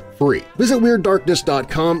guilt-free. Visit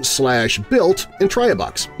WeirdDarkness.com/built and try a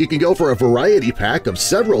box. You can go for a variety pack of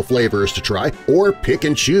several flavors to try, or pick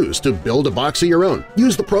and choose to build a box of your own.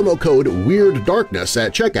 Use the promo code WeirdDarkness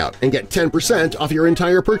at checkout and get 10% off your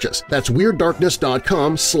entire purchase. That's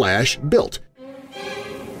WeirdDarkness.com/built.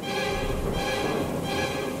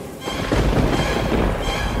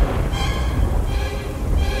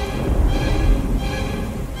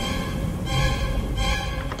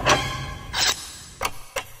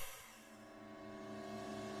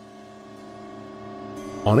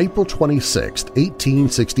 On April 26,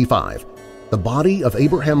 1865, the body of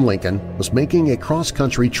Abraham Lincoln was making a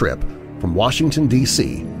cross-country trip from Washington,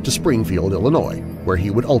 D.C. to Springfield, Illinois, where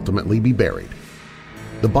he would ultimately be buried.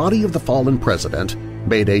 The body of the fallen president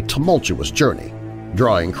made a tumultuous journey,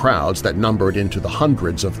 drawing crowds that numbered into the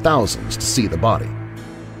hundreds of thousands to see the body.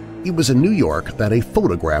 It was in New York that a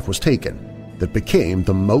photograph was taken that became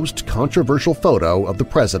the most controversial photo of the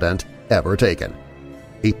president ever taken.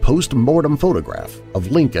 A post-mortem photograph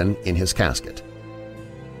of Lincoln in his casket.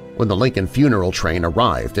 When the Lincoln funeral train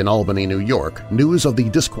arrived in Albany, New York, news of the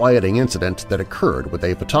disquieting incident that occurred with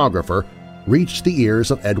a photographer reached the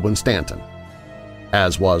ears of Edwin Stanton.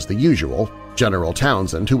 As was the usual, General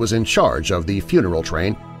Townsend, who was in charge of the funeral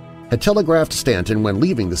train, had telegraphed Stanton when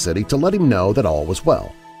leaving the city to let him know that all was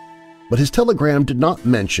well. But his telegram did not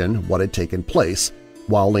mention what had taken place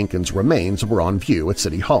while Lincoln's remains were on view at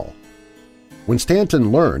City Hall. When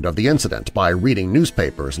Stanton learned of the incident by reading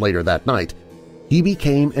newspapers later that night, he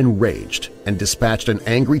became enraged and dispatched an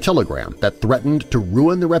angry telegram that threatened to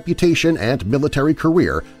ruin the reputation and military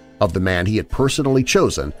career of the man he had personally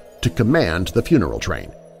chosen to command the funeral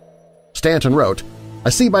train. Stanton wrote,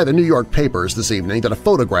 "I see by the New York papers this evening that a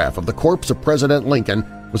photograph of the corpse of President Lincoln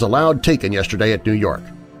was allowed taken yesterday at New York.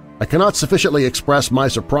 I cannot sufficiently express my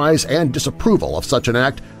surprise and disapproval of such an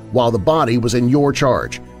act while the body was in your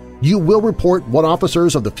charge. You will report what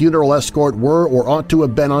officers of the funeral escort were or ought to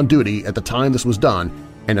have been on duty at the time this was done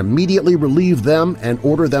and immediately relieve them and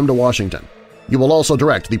order them to Washington. You will also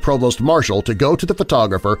direct the Provost Marshal to go to the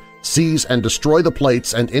photographer, seize and destroy the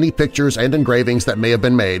plates and any pictures and engravings that may have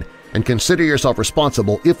been made, and consider yourself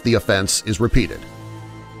responsible if the offense is repeated."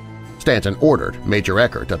 Stanton ordered Major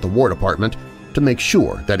Eckert at the War Department to make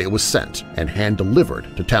sure that it was sent and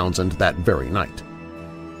hand-delivered to Townsend that very night.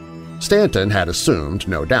 Stanton had assumed,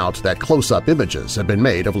 no doubt, that close-up images had been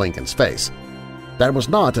made of Lincoln's face. That was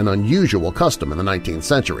not an unusual custom in the 19th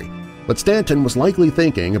century, but Stanton was likely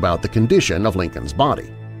thinking about the condition of Lincoln's body.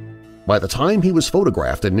 By the time he was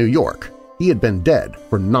photographed in New York, he had been dead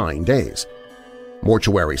for 9 days.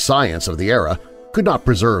 Mortuary science of the era could not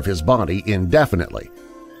preserve his body indefinitely.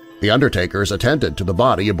 The undertakers attended to the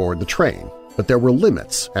body aboard the train, but there were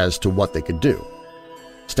limits as to what they could do.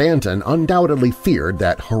 Stanton undoubtedly feared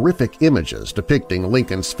that horrific images depicting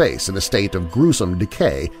Lincoln's face in a state of gruesome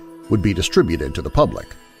decay would be distributed to the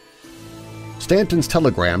public. Stanton's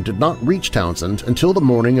telegram did not reach Townsend until the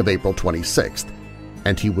morning of April 26th,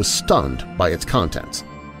 and he was stunned by its contents,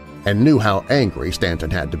 and knew how angry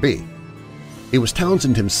Stanton had to be. It was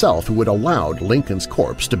Townsend himself who had allowed Lincoln's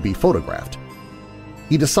corpse to be photographed.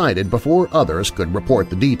 He decided before others could report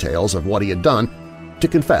the details of what he had done to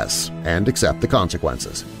confess and accept the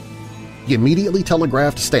consequences. He immediately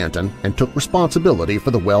telegraphed Stanton and took responsibility for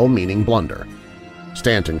the well-meaning blunder.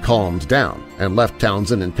 Stanton calmed down and left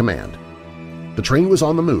Townsend in command. The train was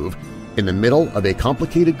on the move in the middle of a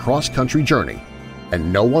complicated cross-country journey,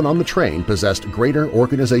 and no one on the train possessed greater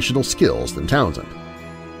organizational skills than Townsend.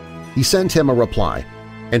 He sent him a reply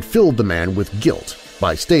and filled the man with guilt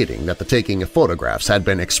by stating that the taking of photographs had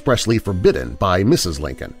been expressly forbidden by Mrs.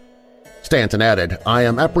 Lincoln. Stanton added, "I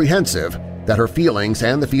am apprehensive that her feelings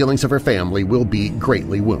and the feelings of her family will be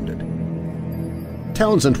greatly wounded."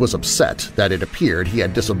 Townsend was upset that it appeared he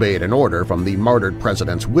had disobeyed an order from the martyred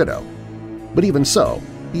president's widow, but even so,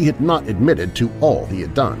 he had not admitted to all he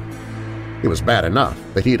had done. It was bad enough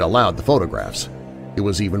that he had allowed the photographs. It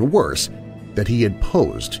was even worse that he had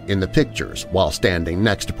posed in the pictures while standing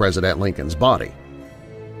next to President Lincoln's body.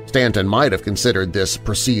 Stanton might have considered this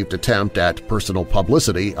perceived attempt at personal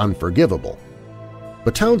publicity unforgivable.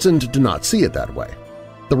 But Townsend did not see it that way.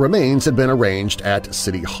 The remains had been arranged at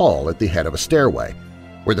City Hall at the head of a stairway,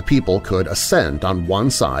 where the people could ascend on one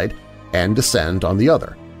side and descend on the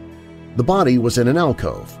other. The body was in an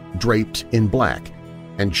alcove, draped in black,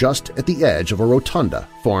 and just at the edge of a rotunda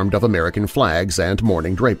formed of American flags and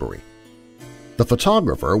mourning drapery. The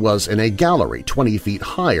photographer was in a gallery 20 feet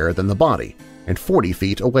higher than the body and 40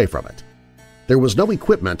 feet away from it. There was no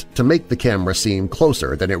equipment to make the camera seem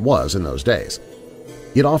closer than it was in those days.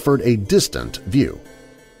 It offered a distant view.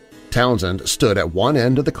 Townsend stood at one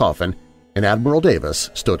end of the coffin and Admiral Davis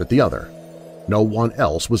stood at the other. No one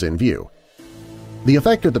else was in view. The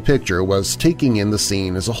effect of the picture was taking in the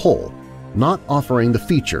scene as a whole, not offering the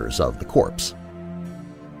features of the corpse.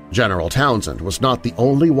 General Townsend was not the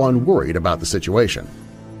only one worried about the situation.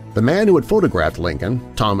 The man who had photographed Lincoln,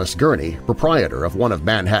 Thomas Gurney, proprietor of one of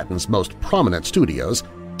Manhattan's most prominent studios,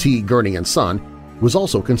 T. Gurney & Son, was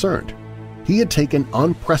also concerned. He had taken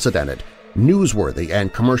unprecedented, newsworthy,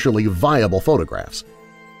 and commercially viable photographs.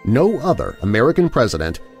 No other American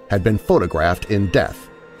president had been photographed in death,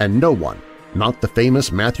 and no one, not the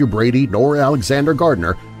famous Matthew Brady nor Alexander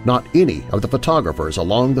Gardner, not any of the photographers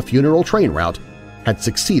along the funeral train route, had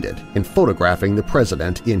succeeded in photographing the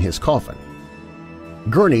president in his coffin.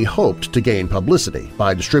 Gurney hoped to gain publicity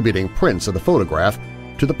by distributing prints of the photograph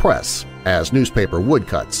to the press as newspaper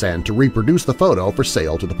woodcuts and to reproduce the photo for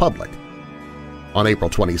sale to the public. On April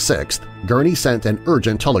 26th, Gurney sent an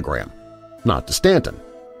urgent telegram, not to Stanton,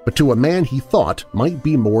 but to a man he thought might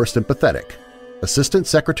be more sympathetic, Assistant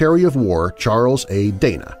Secretary of War Charles A.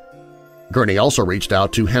 Dana. Gurney also reached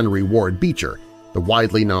out to Henry Ward Beecher, the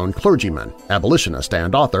widely known clergyman, abolitionist,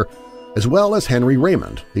 and author, as well as Henry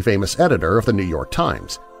Raymond, the famous editor of the New York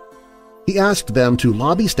Times. He asked them to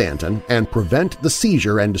lobby Stanton and prevent the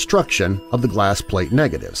seizure and destruction of the glass plate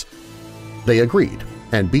negatives. They agreed,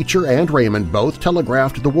 and Beecher and Raymond both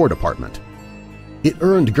telegraphed the War Department. It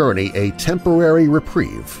earned Gurney a temporary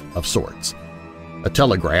reprieve of sorts. A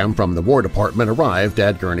telegram from the War Department arrived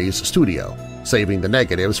at Gurney's studio, saving the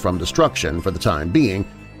negatives from destruction for the time being,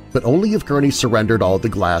 but only if Gurney surrendered all the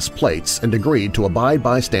glass plates and agreed to abide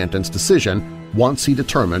by Stanton's decision once he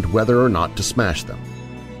determined whether or not to smash them.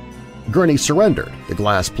 Gurney surrendered the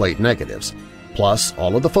glass plate negatives, plus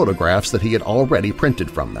all of the photographs that he had already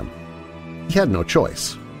printed from them. He had no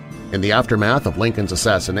choice. In the aftermath of Lincoln's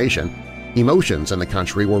assassination, emotions in the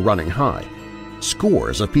country were running high.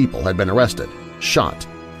 Scores of people had been arrested, shot,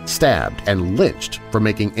 stabbed, and lynched for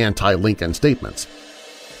making anti-Lincoln statements.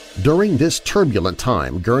 During this turbulent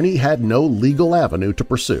time, Gurney had no legal avenue to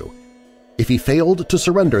pursue. If he failed to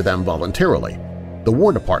surrender them voluntarily, the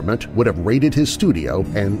War Department would have raided his studio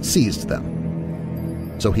and seized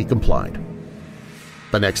them. So he complied.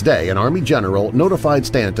 The next day, an Army general notified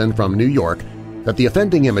Stanton from New York that the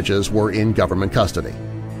offending images were in government custody.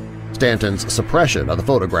 Stanton's suppression of the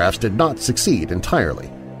photographs did not succeed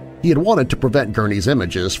entirely. He had wanted to prevent Gurney's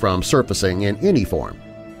images from surfacing in any form,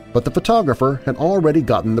 but the photographer had already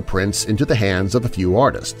gotten the prints into the hands of a few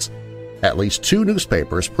artists. At least 2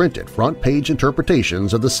 newspapers printed front-page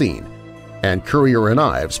interpretations of the scene, and Courier and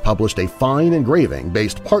Ives published a fine engraving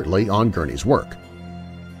based partly on Gurney's work.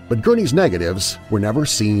 But Gurney's negatives were never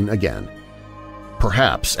seen again.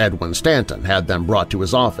 Perhaps Edwin Stanton had them brought to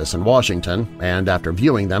his office in Washington and, after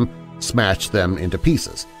viewing them, smashed them into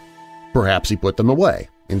pieces. Perhaps he put them away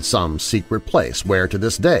in some secret place where to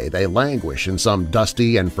this day they languish in some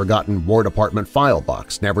dusty and forgotten War Department file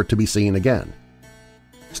box never to be seen again.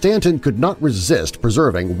 Stanton could not resist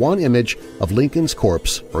preserving one image of Lincoln's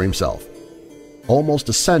corpse for himself. Almost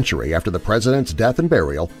a century after the president's death and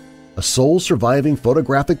burial, a sole surviving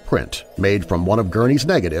photographic print made from one of Gurney's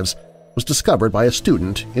negatives was discovered by a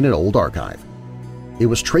student in an old archive. It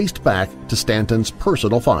was traced back to Stanton's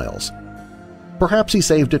personal files. Perhaps he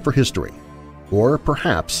saved it for history, or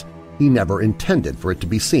perhaps he never intended for it to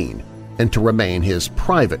be seen and to remain his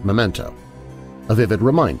private memento, a vivid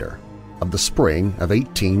reminder of the spring of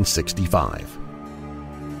 1865.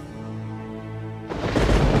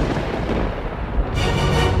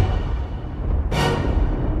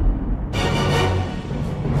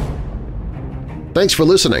 Thanks for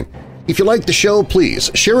listening. If you like the show,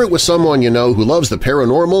 please share it with someone you know who loves the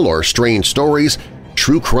paranormal or strange stories,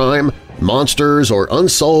 true crime, monsters, or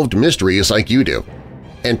unsolved mysteries like you do.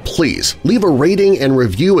 And please leave a rating and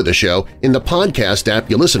review of the show in the podcast app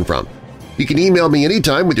you listen from. You can email me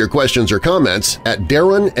anytime with your questions or comments at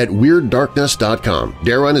darren@weirddarkness.com.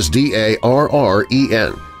 Darren is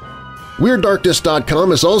D-A-R-R-E-N.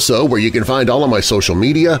 WeirdDarkness.com is also where you can find all of my social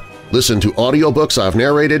media, listen to audiobooks I've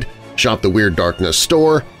narrated, shop the Weird Darkness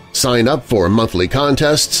store, sign up for monthly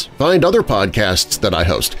contests, find other podcasts that I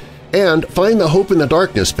host, and find the Hope in the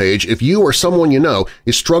Darkness page if you or someone you know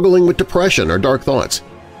is struggling with depression or dark thoughts.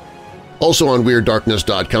 Also on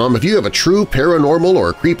WeirdDarkness.com, if you have a true paranormal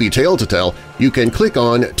or creepy tale to tell, you can click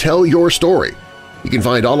on Tell Your Story. You can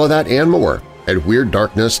find all of that and more at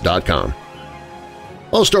WeirdDarkness.com.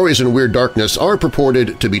 All stories in Weird Darkness are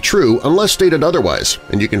purported to be true unless stated otherwise,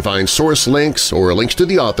 and you can find source links or links to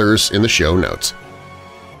the authors in the show notes.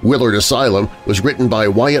 Willard Asylum was written by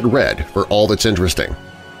Wyatt Red for All That's Interesting.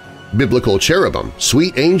 Biblical Cherubim,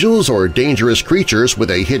 Sweet Angels or Dangerous Creatures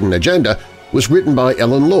with a Hidden Agenda was written by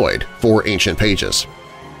Ellen Lloyd for Ancient Pages.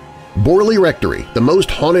 Borley Rectory, the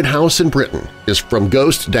most haunted house in Britain, is from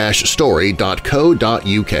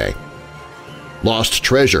ghost-story.co.uk. Lost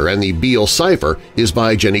Treasure and the Beale Cipher is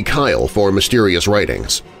by Jenny Kyle for Mysterious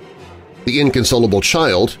Writings. The Inconsolable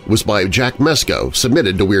Child was by Jack Mesco,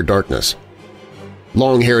 submitted to Weird Darkness.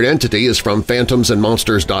 Long-Haired Entity is from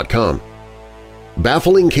phantomsandmonsters.com.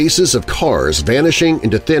 Baffling Cases of Cars Vanishing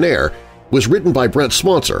into Thin Air was written by Brent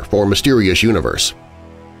Swanser for Mysterious Universe.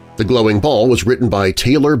 The Glowing Ball was written by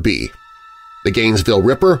Taylor B. The Gainesville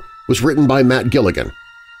Ripper was written by Matt Gilligan.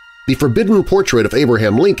 The Forbidden Portrait of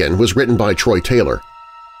Abraham Lincoln was written by Troy Taylor.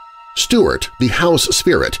 Stewart The House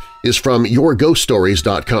Spirit is from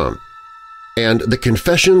YourGhostStories.com. And The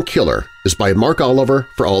Confession Killer is by Mark Oliver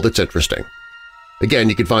for All That's Interesting. Again,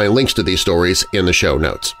 you can find links to these stories in the show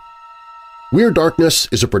notes. Weird Darkness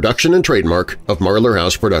is a production and trademark of Marlar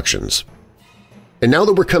House Productions. And now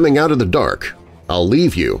that we're coming out of the dark, I'll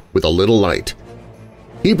leave you with a little light.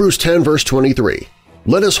 Hebrews 10 verse 23,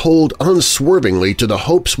 "Let us hold unswervingly to the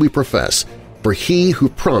hopes we profess, for he who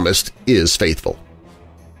promised is faithful."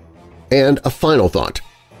 And a final thought.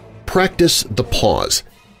 Practice the pause.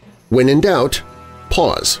 When in doubt,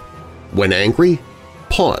 pause. When angry,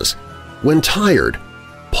 pause. When tired,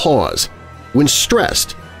 pause. When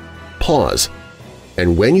stressed, pause.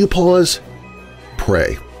 And when you pause,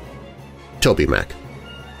 pray. Toby Mac.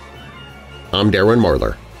 I'm Darren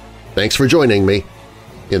Marlar. Thanks for joining me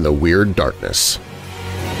in the Weird Darkness.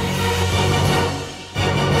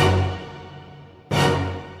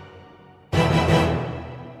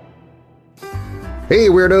 Hey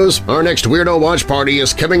Weirdos! Our next Weirdo Watch Party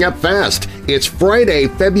is coming up fast. It's Friday,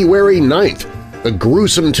 February 9th. The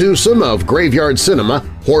gruesome twosome of Graveyard Cinema,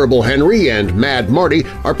 Horrible Henry and Mad Marty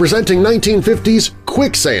are presenting 1950s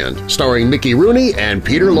Quicksand, starring Mickey Rooney and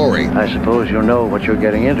Peter Lorre. I suppose you know what you're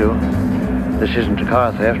getting into. This isn't a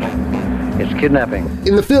car theft. It's kidnapping.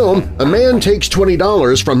 In the film, a man takes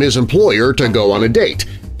 $20 from his employer to go on a date,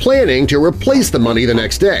 planning to replace the money the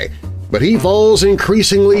next day. But he falls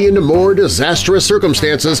increasingly into more disastrous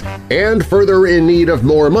circumstances and further in need of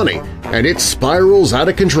more money, and it spirals out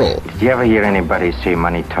of control. Did you ever hear anybody say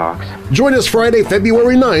money talks? Join us Friday,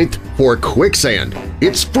 February 9th for Quicksand.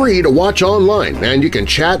 It's free to watch online, and you can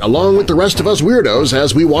chat along with the rest of us weirdos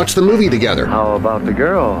as we watch the movie together. How about the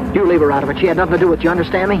girl? You leave her out of it. She had nothing to do with it. You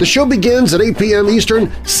understand me? The show begins at 8 p.m.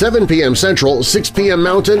 Eastern, 7 p.m. Central, 6 p.m.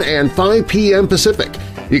 Mountain, and 5 p.m. Pacific.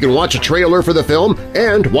 You can watch a trailer for the film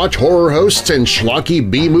and watch horror hosts and schlocky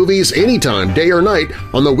B-movies anytime, day or night,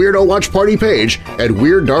 on the Weirdo Watch Party page at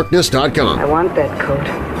WeirdDarkness.com. I want that coat,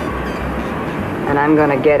 and I'm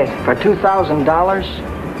gonna get it for $2,000,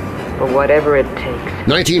 for whatever it takes.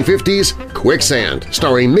 1950s Quicksand,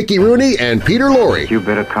 starring Mickey Rooney and Peter Lorre. You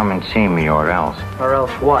better come and see me or else. Or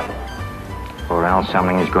else what? Or else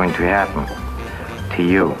something is going to happen. To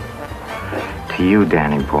you. To you,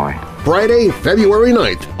 Danny boy. Friday, February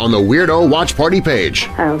 9th on the Weirdo Watch Party page.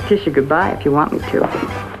 I'll kiss you goodbye if you want me to.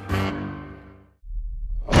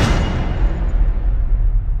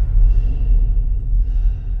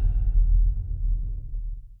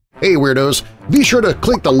 Hey Weirdos! Be sure to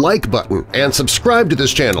click the like button and subscribe to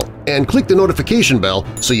this channel, and click the notification bell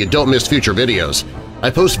so you don't miss future videos. I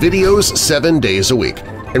post videos 7 days a week.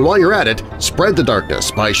 And while you're at it, spread the darkness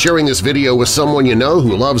by sharing this video with someone you know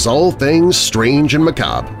who loves all things strange and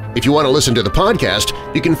macabre. If you want to listen to the podcast,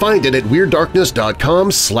 you can find it at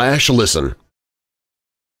WeirdDarkness.com/listen.